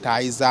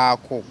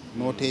okukyetaayizaako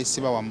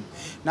n'oteesiba wamu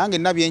nange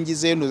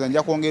nabyenjizeeyo ndowooza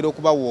nja kwongera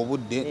okubawa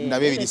obudde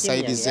ndabe ebiri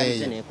saidi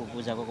zeeyo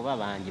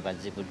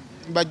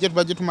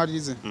bajje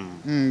tumalirize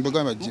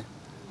begambe bajje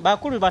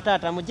bakulu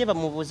bataata mujje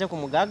bamubuuze ku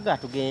mugagga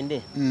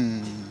tugende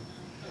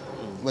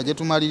bajje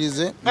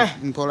tumalirize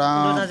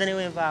mpola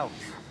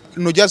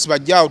no just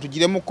bajjaawo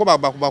tugiremu ko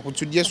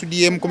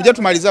bakusudyemu ko bajje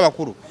tumalirize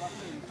abakulu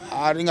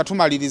nga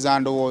tumaliriza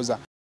ndowooza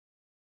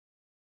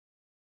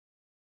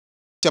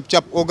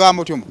chap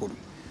ogamba otyo mukulu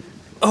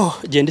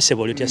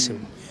jendisebo lutyasebo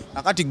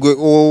akati gwe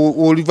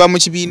oliva mu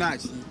kibiina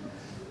ki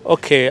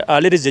okay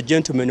ladies and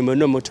gentlemen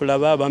mwenna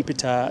mutulaba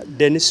bampita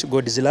Dennis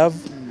God's Love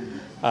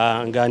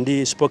nga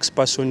ndi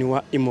spokesperson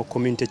wa IMO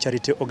Community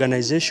Charity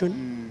Organization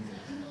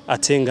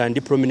ate nga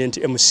ndi prominent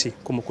MC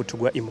ku mukutu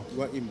gwa IMO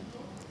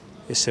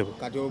esebo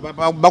kati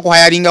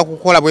bakuhayaringa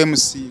kukola bwe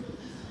MC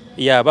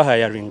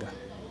bahayaringa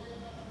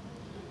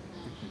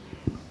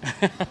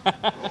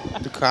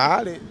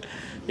kale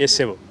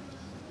esebo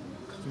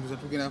tuza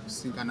tugenda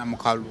kusinkana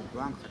mukalu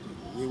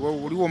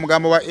uliwo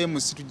omugambo wa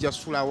MC tujja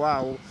sula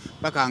waawo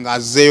bakanga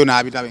azeeyo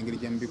n'abitaba engeri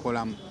gye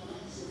mbikolamu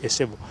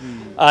esebo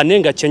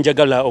nenga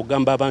kyenjagala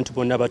ogamba abantu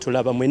bonna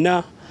batulaba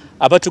mwena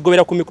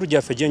abatugobera ku mikulu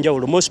gyaffe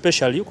gy'enjawulo more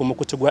especially ku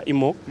mukutu gwa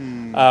IMO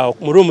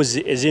mu rooms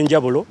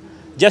ez'enjawulo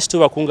just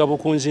tubakunga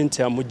bukunzi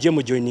nti mujje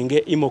mu joining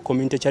IMO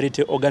Community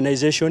Charity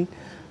Organization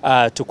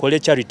tukole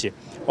charity.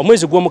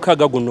 Omwezi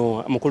gw'omukaaga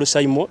guno mukulu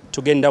Saimo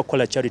tugenda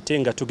okukola charity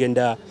nga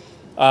tugenda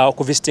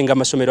okuvisitinga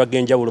amasomero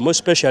ag'enjawulo, most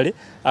especially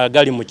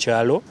gali mu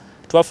kyalo.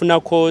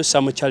 Twafunako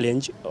some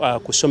challenge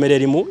ku ssomero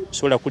erimu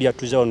sobola kulya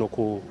tuza wano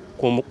ku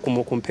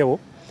mpewo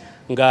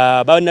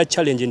nga bana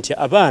challenge nti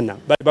abaana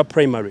ba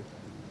primary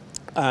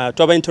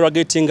twaba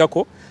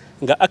interrogatingako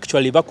nga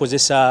actually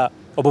bakozesa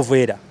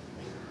obuveera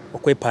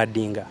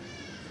okwepaddinga.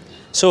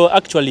 So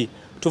actually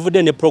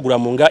tuvudde ne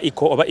program nga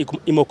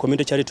IMO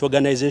Community Charity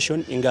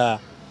Organization nga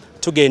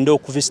tugenda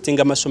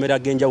okuvisitinga amasomero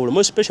ag'enjawulo,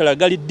 most especially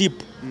agali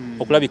deep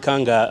okulabika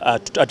nga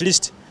at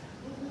least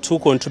to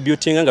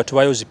contributing nga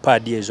tubayo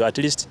zipad ezo at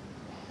least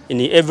in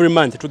every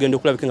month tugenda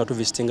okulabika nga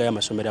tuvisitinga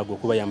amasomero ago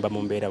kubayamba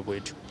mu mbeera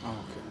bwetu.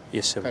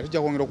 Yes sir.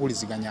 Katija kwongera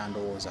okuliziganya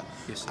ndowooza.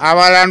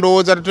 Abala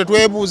ndowooza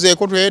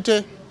tetwebuuzeeko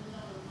twete.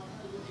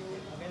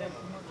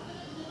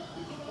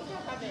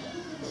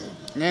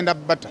 Ngenda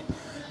bata.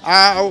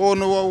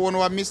 Ono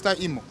wa Mr.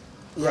 IMO,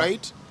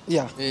 right?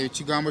 Yeah.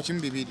 Kigambo kimu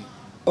bibiri.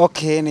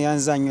 Okay, ne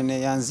yanzanyo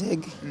ne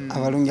yanzeg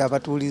abalungi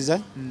abatuuliza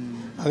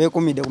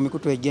abeekumidde ku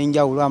mikutu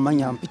egy'enjawulo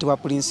amanya mpitibwa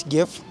Prince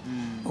Jeff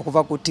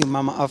okuva ku team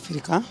Mama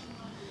Africa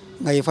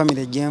nga ye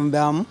family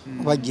gyembamu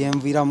oba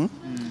gyemviramu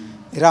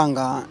era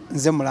nga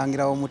nze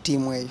mulangira wo mu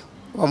tiimu eyo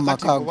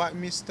omakaago.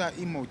 Mr.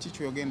 IMO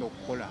kicho yogenda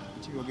okukola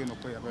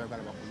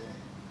abayagala bakulonda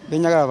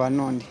benyagala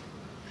banondi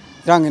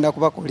era ngenda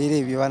kubakolera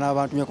ebyo bana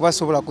abantu nyo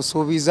kubasobola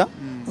kusuubiza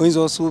oyinza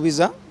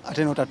osuubiza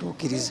ate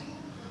n'otatuukiriza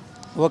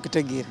oba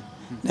okitegeera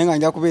nenga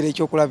nja kubeera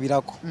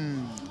ekyokulabirako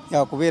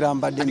ya kubeera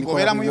mbadde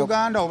nikola mu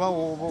Uganda oba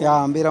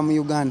ya mbeera mu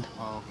Uganda.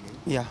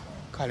 Okay. Ya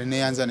kale ne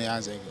yanza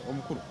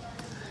omukulu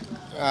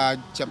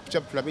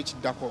chap tulabe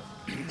kiddako.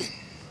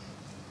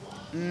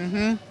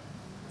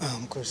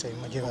 Mukulu sai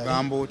majeva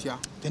Agamba otya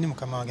teni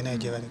mukama wange naye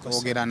gye bali kosa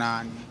ogera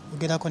nani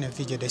ogerako ne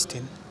Vijjo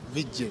Destiny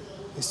Vijjo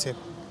yesebo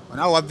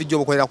nawe wa Vijjo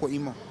obukolerako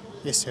IMO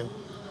yesebo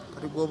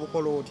kati gwe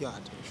obukola otya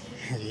ate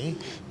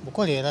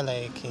bukolera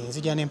like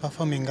nzija ne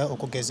performing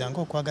okugeza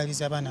nga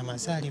okwagaliza abaana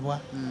amazaalibwa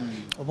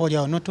oba oli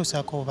awo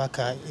notuusaako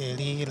obubaka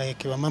eri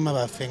like bamama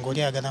baffe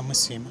ng'oli ayagala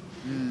musiima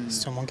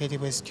so mu ngeri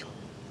bwe zityo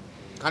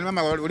kandi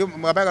mama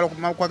wabagala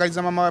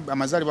kwagaliza mama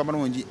amazaalibwa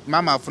amalungi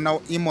mama afuna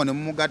IMO ne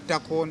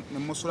mumugattako ne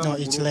musula no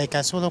it's like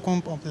asobola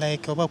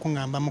like oba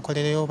kuŋŋamba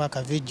mukolereyo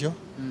obubaka Vijjo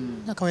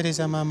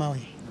nakaweereza maama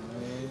we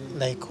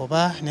like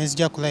oba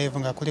nenzija ku live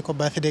nga kuliko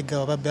birthday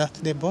girl oba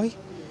birthday boy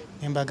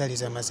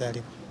nembagaliza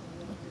amazaalibwa.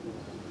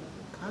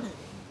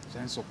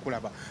 Senso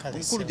kulaba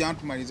mukulu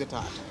jantumalize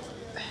taata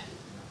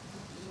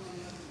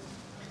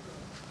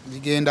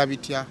bigenda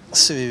bitya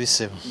si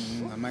bibisebo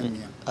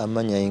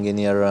amanya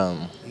engineer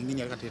Ram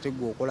engineer katete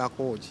gwo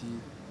okolako ki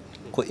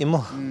ko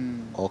IMO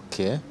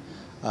okay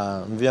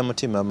mvya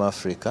mutima Mama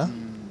Africa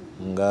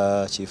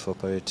nga chief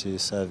operating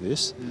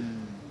service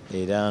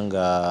era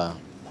nga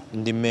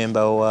ndi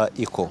member wa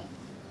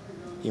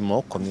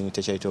IMO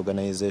Community Charity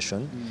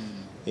Organization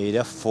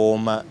era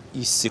former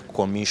EC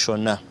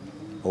commissioner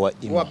wa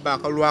IMO wabba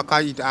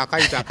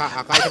akaita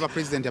ba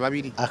president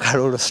ababiri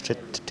akalolo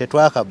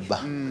tetwakabba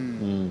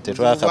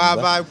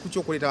waba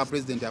kucho kuleta ba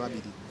president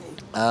ababiri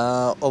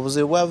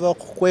obuzibu bwava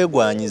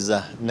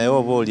kukwegwanyiza naye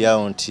oba oli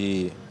awo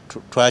nti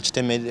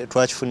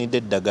twakifunidde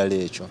eddagala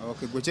ekyo.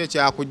 Okay, gwe kye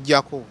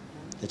kyakujjako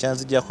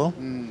ekyanzijjako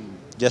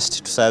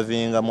just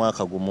tusavinga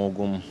mwaka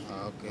gumu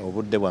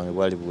obudde bwange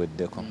bwali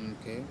buweddeko.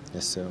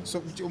 Yes sir.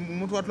 So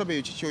omuntu atulabe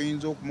ekyo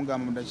kyoyinza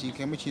okumugamba mu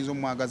dakiika emu kiyinza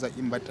omwagaza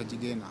imbata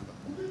kigendanga.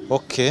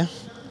 Okay.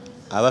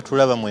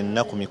 Abatulaba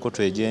mwenna ku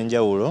mikutu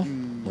egy'enjawulo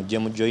mujje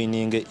mu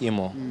joining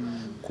IMO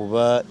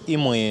kuba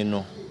IMO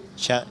eno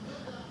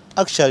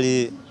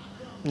actually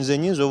nze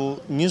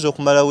nyinza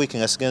okumala week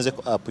nga sigenze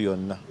ku app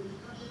yonna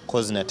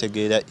cause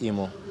nategeera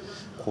IMO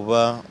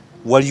kuba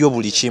waliyo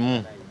buli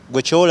kimu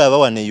gwe kyolaba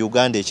wane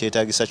Uganda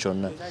ekyetaagisa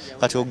kyonna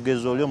kati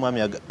okugeza oli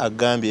omwami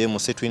agambye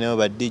muse tulinayo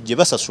badijje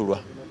basasulwa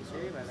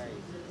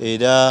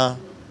era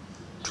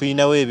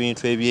tulinawo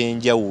ebintu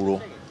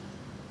eby'enjawulo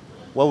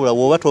wabula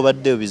woba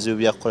tobadde bizibu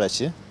byakukola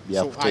ki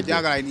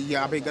byakutegeera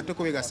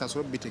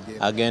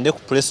agende ku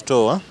Play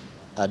Store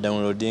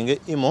adownloading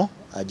IMO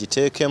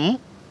agiteekemu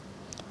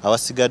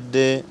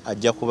awasigadde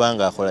ajja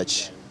kubanga akola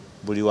ki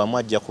buli wamu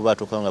ajja kuba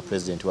atuuka nga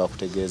president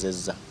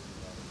wakutegeezezza.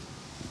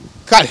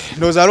 Kale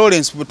ndoza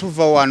Lawrence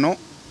butuva wano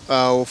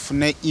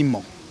ofune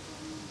IMO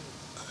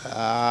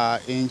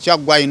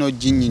enkyagwa ino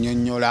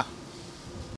jinnyinnyonnyola